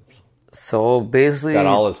him. So basically, got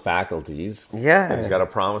all his faculties. Yeah, he's got a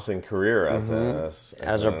promising career as a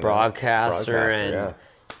broadcaster,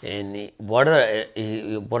 and what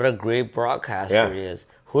a great broadcaster he is.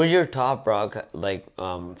 Who's your top fight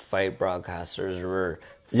broadcasters or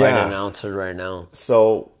fight announcers right now?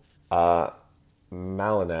 So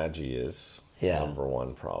Malignaggi is number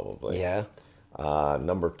one probably. Yeah.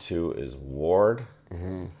 Number 2 is Ward.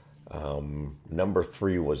 Number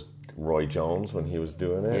 3 was Roy Jones when he was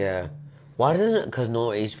doing it. Yeah. Why doesn't it? Because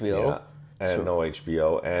no HBO. Yeah, and no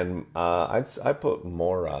HBO. And I put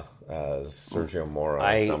Mora as Sergio Mora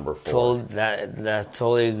as number 4. I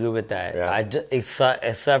totally agree with that. Yeah.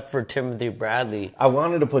 Except for Timothy Bradley. I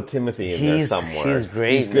wanted to put Timothy in there somewhere. He's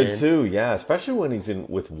great. He's good too. Yeah, especially when he's in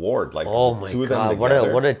with Ward. Like, oh my two of God, them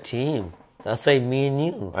together. what a team! That's like me and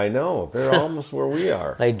you. I know, they're almost where we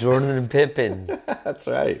are. Like Jordan and Pippen. That's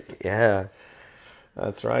right. Yeah.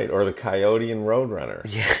 That's right. Or the Coyote and Roadrunner.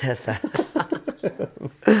 Yeah.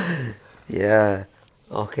 Yeah.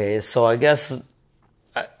 Okay, so I guess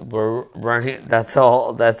we're running. That's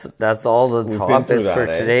all. That's all the topics for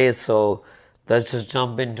today. So let's just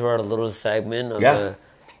jump into our little segment of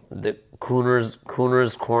the Cooner's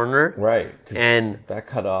Corner. Right. And that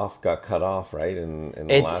got cut off, right? In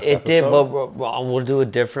the last episode? It did, but we'll do a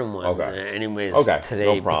different one. Okay. Anyways, no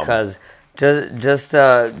today problem. Because just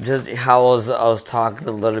how I was talking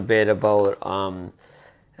a little bit about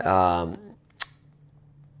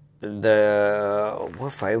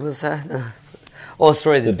what fight was that? Oh,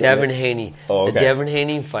 sorry, the Devin Haney. Oh, okay. The Devin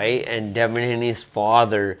Haney fight, and Devin Haney's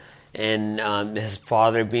father, and his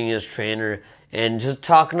father being his trainer, and just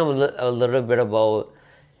talking a little bit about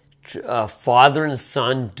father and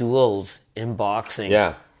son duels in boxing.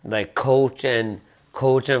 Yeah. Like coach and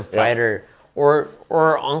fighter, or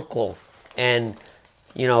or uncle. And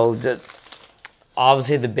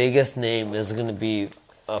obviously the biggest name is going to be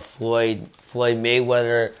Floyd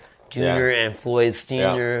Mayweather Jr. and Floyd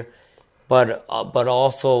Sr. But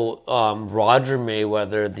also Roger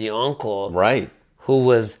Mayweather, the uncle, Right. who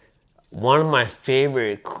was one of my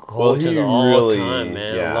favorite coaches of all time,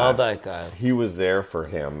 man. I love that guy. He was there for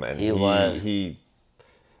him, and he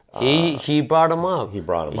brought him up. He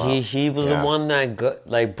brought him up. He was the one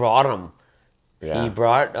that brought him. Yeah. He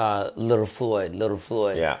brought Little Floyd.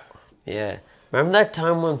 Yeah. Yeah. Remember that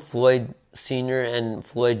time when Floyd Sr. and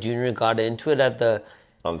Floyd Jr. got into it at the...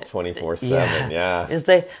 On 24/7, yeah. It's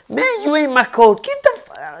like, man, you ain't my coach. Get the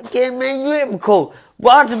fuck out, man. You ain't my coach.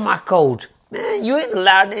 Roger's my coach. Man, you ain't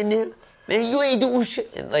allowed in there. Man, you ain't doing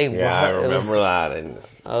shit. Like, yeah, I remember that. And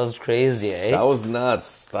that was crazy, eh? That was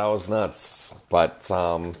nuts. But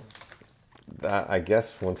that, I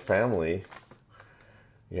guess, when family,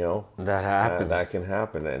 that happens. That can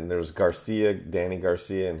happen. And there's Danny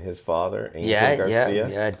Garcia, and his father, Angel Garcia.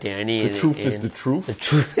 Yeah, Danny. The truth is the truth. The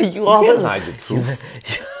truth. You can't hide the truth.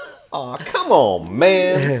 Oh, come on,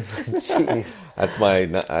 man. Jeez. That's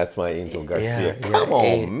my Angel Garcia. Come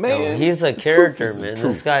on, man. No, he's a character, man.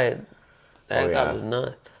 This guy, guy was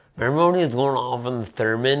nuts. Remember when he was going off on the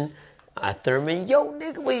Thurman? Thurman, yo,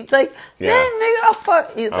 nigga, he's like, man, nigga, I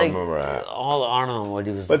fuck. He's like, remember that. I don't know what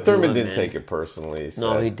he was doing. But Thurman didn't man. take it personally. He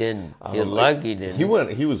No, he didn't. You're lucky he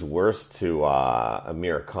didn't. He was worse to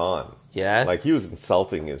Amir Khan. Yeah? Like, he was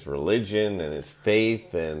insulting his religion and his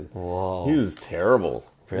faith, and Whoa. He was terrible.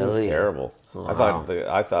 Really? He was terrible. Wow.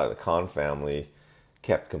 I thought the Khan family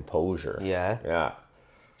kept composure. Yeah? Yeah.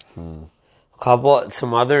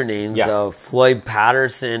 Some other names, Floyd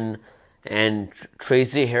Patterson and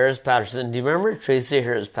Tracy Harris Patterson. Do you remember Tracy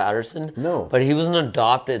Harris Patterson? No. But he was an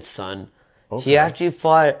adopted son. Okay. He actually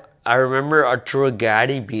fought, I remember Arturo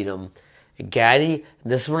Gatti beat him. Gatti,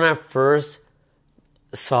 this is when I first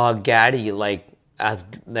saw Gatti,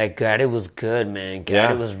 Gatti was good, man.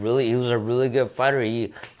 Gatti was he was a really good fighter.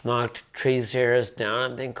 He knocked Tracy Harris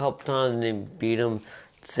down, I think, a couple times, and they beat him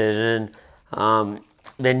decision.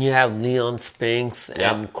 Then you have Leon Spinks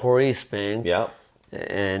and Corey Spinks. Yeah.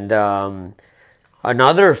 And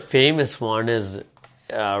another famous one is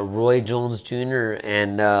Roy Jones Jr.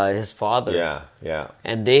 and his father. Yeah, yeah.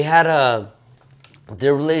 And they had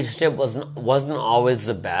their relationship wasn't always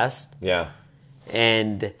the best. Yeah.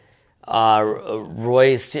 And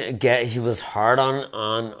Roy he was hard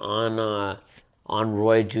on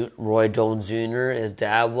Roy Jones Jr. His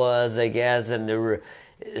dad was, I guess, and they were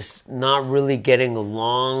not really getting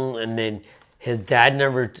along, and then his dad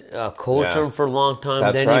never coached him for a long time.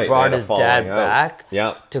 That's then right. He brought his dad back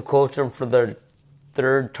to coach him for the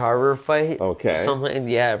third Tarver fight. Okay. Something,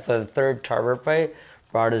 for the third Tarver fight.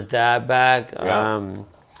 Brought his dad back. Yeah.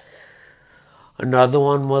 Another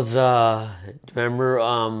one was,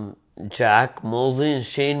 remember Jack Mosley and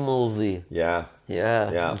Shane Mosley? Yeah.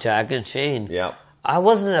 Yeah. Jack and Shane. Yeah. I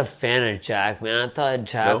wasn't a fan of Jack, man. I thought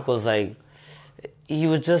Jack was like, he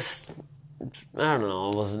was just, I don't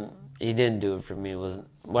know, he didn't do it for me. It wasn't,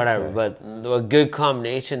 whatever. Okay. But a good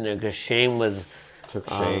combination there, because Shane was,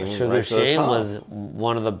 Shane was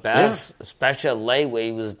one of the best, especially at lightweight.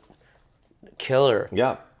 He was killer.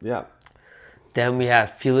 Yeah, yeah. Then we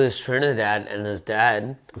have Felix Trinidad and his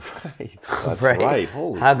dad. Right, that's right.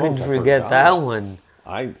 Holy How can you forget that one?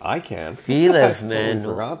 I can. Felix, man. I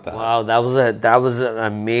forgot that. Wow, that was an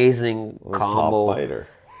amazing combo. Top fighter.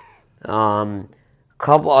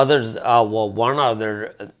 Couple others. One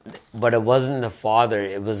other, but it wasn't the father.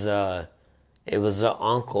 It was the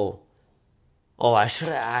uncle. Oh, I should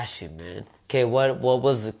have asked you, man. Okay, what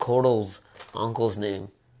was Koto's uncle's name?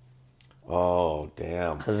 Oh,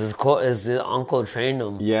 damn. Because his uncle trained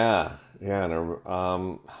him. Yeah. And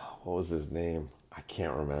what was his name? I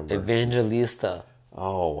can't remember. Evangelista.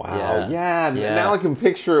 Oh, wow. Yeah. Now I can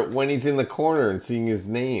picture it when he's in the corner and seeing his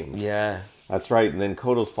name. Yeah. That's right. And then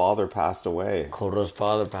Koto's father passed away. Away,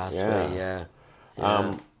 yeah.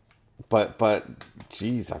 But,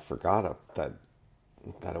 geez, I forgot that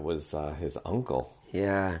it was his uncle.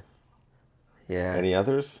 Yeah. Yeah. Any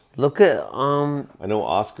others? Look at I know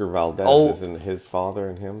Oscar Valdez isn't his father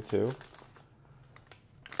and him too.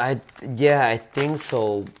 I think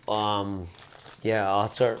so.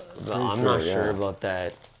 Oscar. I'm not sure about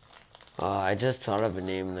that. I just thought of a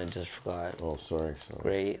name and I just forgot. Oh, sorry.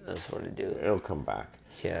 Great, that's what I do. It'll come back.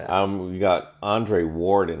 Yeah. We got Andre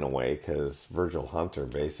Ward in a way because Virgil Hunter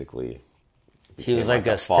basically. He was like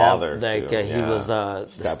a father. He was the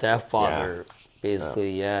stepfather,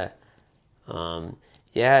 basically. Yeah.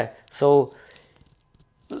 So,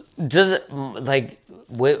 just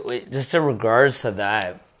just in regards to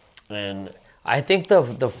that, and I think the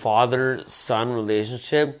father son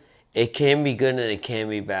relationship, it can be good and it can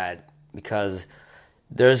be bad, because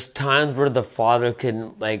there's times where the father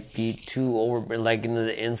can like be too over, like in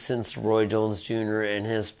the instance Roy Jones Jr. and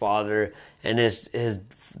his father, and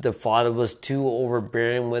the father was too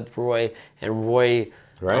overbearing with Roy, and Roy,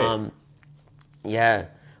 Right. yeah.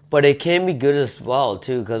 But it can be good as well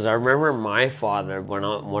too, because I remember my father when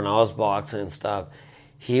I was boxing and stuff,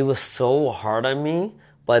 he was so hard on me.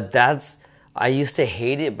 But I used to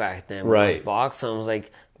hate it back then when I was Right. boxing. I was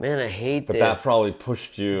like, man, I hate But that this. probably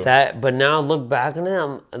pushed you. But now I look back on it,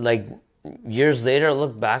 I'm like, years later, I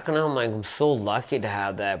look back on it, I'm like, I'm so lucky to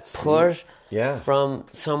have that push Yeah. from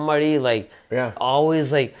somebody. Like, Yeah.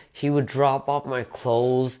 always, like, he would drop off my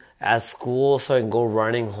clothes at school so I can go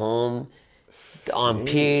running home. On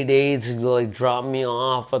PA days, he'd go, like, drop me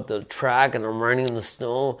off at the track and I'm running in the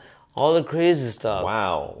snow. All the crazy stuff.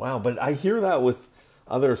 Wow, wow. But I hear that with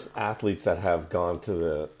other athletes that have gone to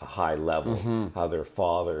the high level, how their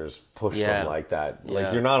fathers push Yeah. them like that. Like,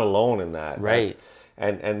 Yeah. you're not alone in that. Right.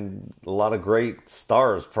 And a lot of great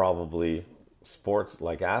stars, probably sports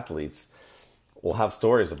like athletes, will have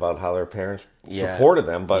stories about how their parents Yeah. supported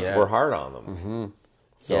them, but Yeah. were hard on them.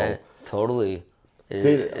 So Yeah, totally.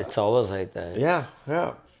 Did- It's always like that. yeah,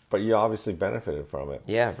 yeah. But you obviously benefited from it.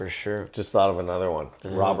 Yeah, for sure. Just thought of another one.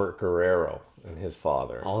 Robert Guerrero and his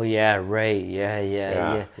father. Oh yeah, right. Yeah,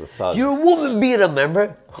 Yeah, the thug. You're a woman beater,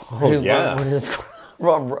 remember? Oh yeah. When it was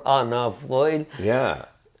Floyd. Yeah.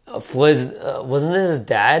 Floyd's wasn't it his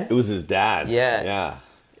dad? It was his dad. Yeah. Yeah.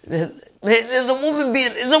 Man, there's a woman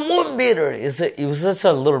beater. It's a woman beater. He was just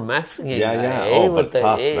a little Mexican Yeah, guy. yeah. Eh? Oh, but With the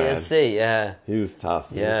tough, man. ASA, yeah. He was tough.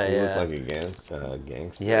 Yeah, he looked yeah. like a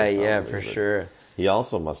gangster. Yeah, or yeah, something. for But sure. He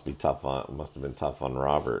also must have been tough on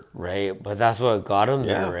Robert. Right, but that's what got him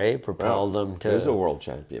Yeah. there, right? Propelled him He was a to world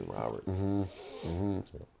champion, Robert.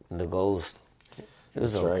 the Ghost. It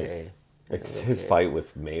was That's right. okay. His fight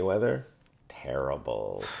with Mayweather,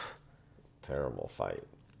 terrible, terrible fight.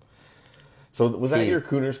 So was that your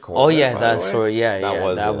Cooner's Corner? Oh yeah, by that the way? story. Yeah, that yeah.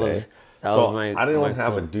 was That it, was eh? that So was my. I didn't my want to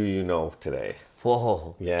have a clue. Do You Know today.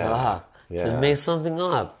 Whoa, Yeah, doc. Just yeah. make something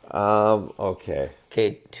up. Okay.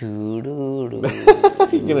 Okay, doo-doo-doo,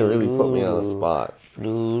 You're gonna really put me on the spot.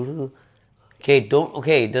 doo-doo. Okay, don't.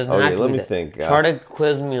 Okay, it doesn't Okay, have to let be me that. think. Try to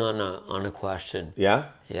quiz me on a question. Yeah.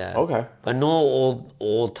 Yeah. Okay. But no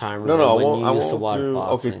old timers. No, like I when won't. you I used to won't watch do.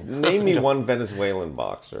 boxing. Okay, name me one Venezuelan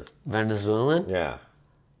boxer. Venezuelan. Yeah.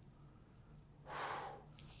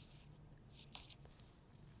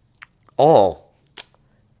 Oh.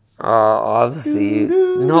 Obviously,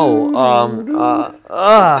 no.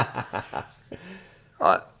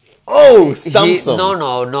 Oh, stumps him.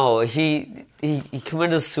 No. He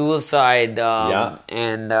committed suicide. Yeah.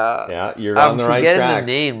 And Yeah, you're I'm on the right forgetting track. the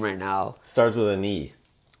name right now. Starts with an E.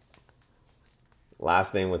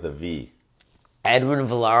 Last name with a V. Edwin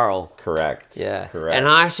Valero. Correct. Yeah. Correct. And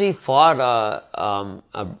I actually fought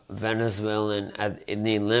a Venezuelan in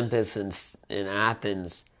the Olympics in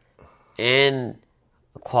Athens, and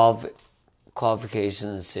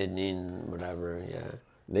qualifications in Sydney and whatever. Yeah.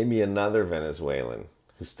 Name me another Venezuelan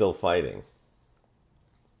who's still fighting.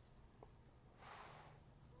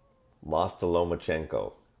 Lost to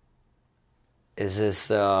Lomachenko. Is this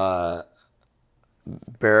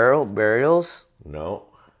Burials? No.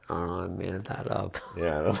 I don't know. I made that up.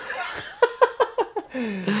 Yeah. I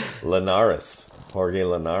know. Linares. Jorge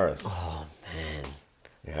Linares. Oh man.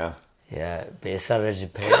 Yeah. Yeah, based out of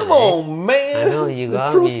Japan. Come on, man. I know, you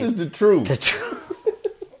got The truth me. is the truth. The truth.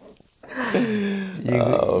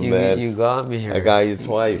 Oh, man. You got me here. I got you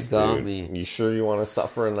twice, You got dude. me. You sure you want to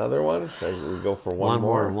suffer another one? Should we go for one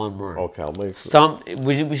One more. Okay, I'll make Stump.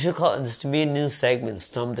 We should call it, this to be a new segment.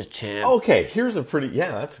 Stump the champ. Okay, here's a pretty...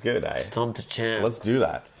 Yeah, that's good. Stump the champ. Let's do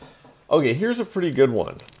that. Okay, here's a pretty good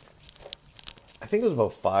one. I think it was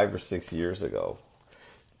about 5 or 6 years ago.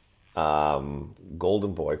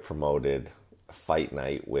 Golden Boy promoted a fight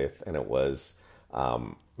night with, and it was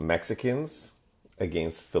Mexicans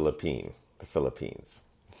against the Philippines.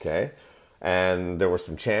 Okay? And there were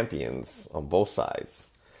some champions on both sides.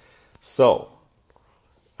 So,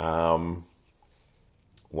 one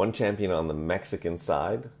champion on the Mexican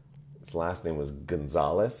side, his last name was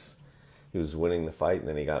Gonzalez. He was winning the fight, and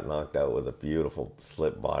then he got knocked out with a beautiful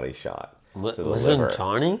slip body shot to the liver. Wasn't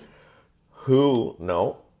Johnny? Who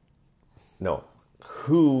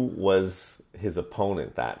was his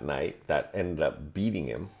opponent that night that ended up beating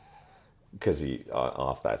him because he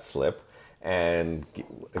off that slip and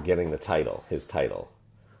getting his title.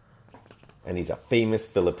 And he's a famous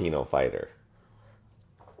Filipino fighter.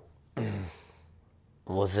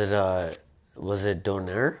 Was it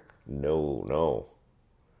Donaire? No.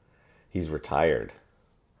 He's retired.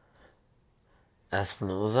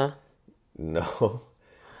 Espinosa? No.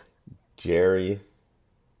 Jerry.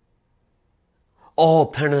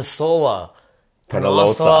 Oh, Penisola.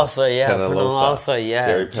 Penalosa. Yeah. Penalosa,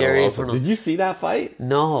 yeah. Jerry Penalosa. Did you see that fight?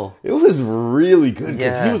 No. It was really good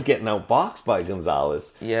because he Yeah. was getting outboxed by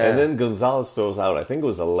Gonzalez. Yeah. And then Gonzalez throws out, I think it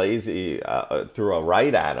was a lazy, threw a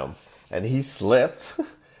right at him. And he slipped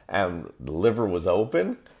and the liver was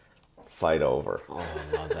open. Fight over. Oh,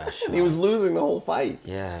 I love that shit. He was losing the whole fight.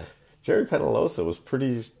 Yeah. Jerry Penalosa was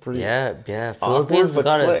pretty. Yeah. Awkward, but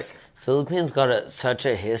slick. Philippines got such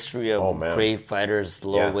a history of great fighters,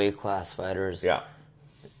 low Yeah. weight class fighters. Yeah,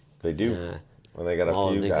 they do. Yeah. And they got a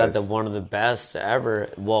Oh, few they guys. got one of the best ever.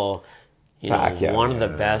 Well, Pacquiao, one of the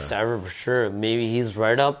yeah. best ever for sure. Maybe he's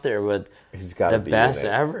right up there with He's gotta the be best in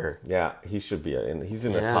it. ever. Yeah, he should be. He's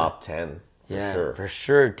in the Yeah. top 10 for Yeah, sure. for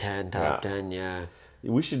sure. Top Yeah. 10. Yeah.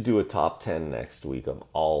 We should do a top 10 next week of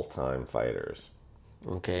all-time fighters.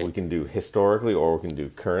 Okay. We can do historically, or we can do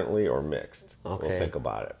currently, or mixed. Okay. We'll think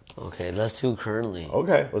about it. Okay. Let's do currently.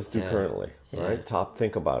 Okay, let's do Yeah. currently. All right,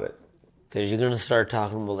 think about it. Because you're gonna start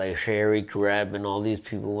talking about like Harry Greb and all these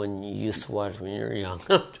people when you used to watch when you were young.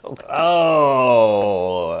 I'm joking.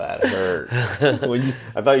 Oh, that hurt.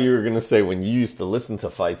 I thought you were going to say when you used to listen to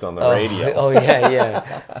fights on the radio. Oh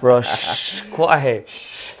yeah. Bro, shh, quiet.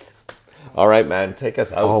 All right, man, take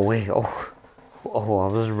us out. Oh wait. Oh, I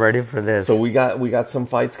was ready for this. So we got some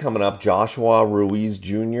fights coming up. Joshua Ruiz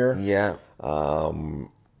Jr. Yeah.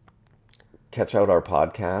 Catch out our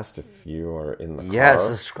podcast if you are in the car. Yeah,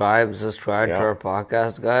 subscribe Yeah. to our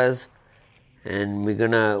podcast, guys. And we're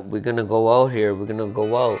gonna go out here. We're gonna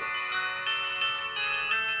go out.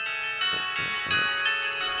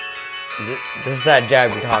 This is that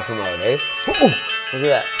jab you're talking about, eh? Oh, look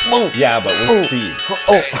at that. Boom. Yeah, but with speed.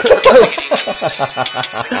 Oh,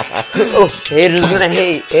 haters gonna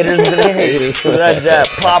hate. Haters gonna hate. Look at that jab.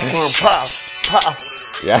 Popcorn, pop, pop.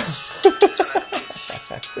 Yeah.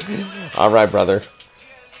 All right, brother.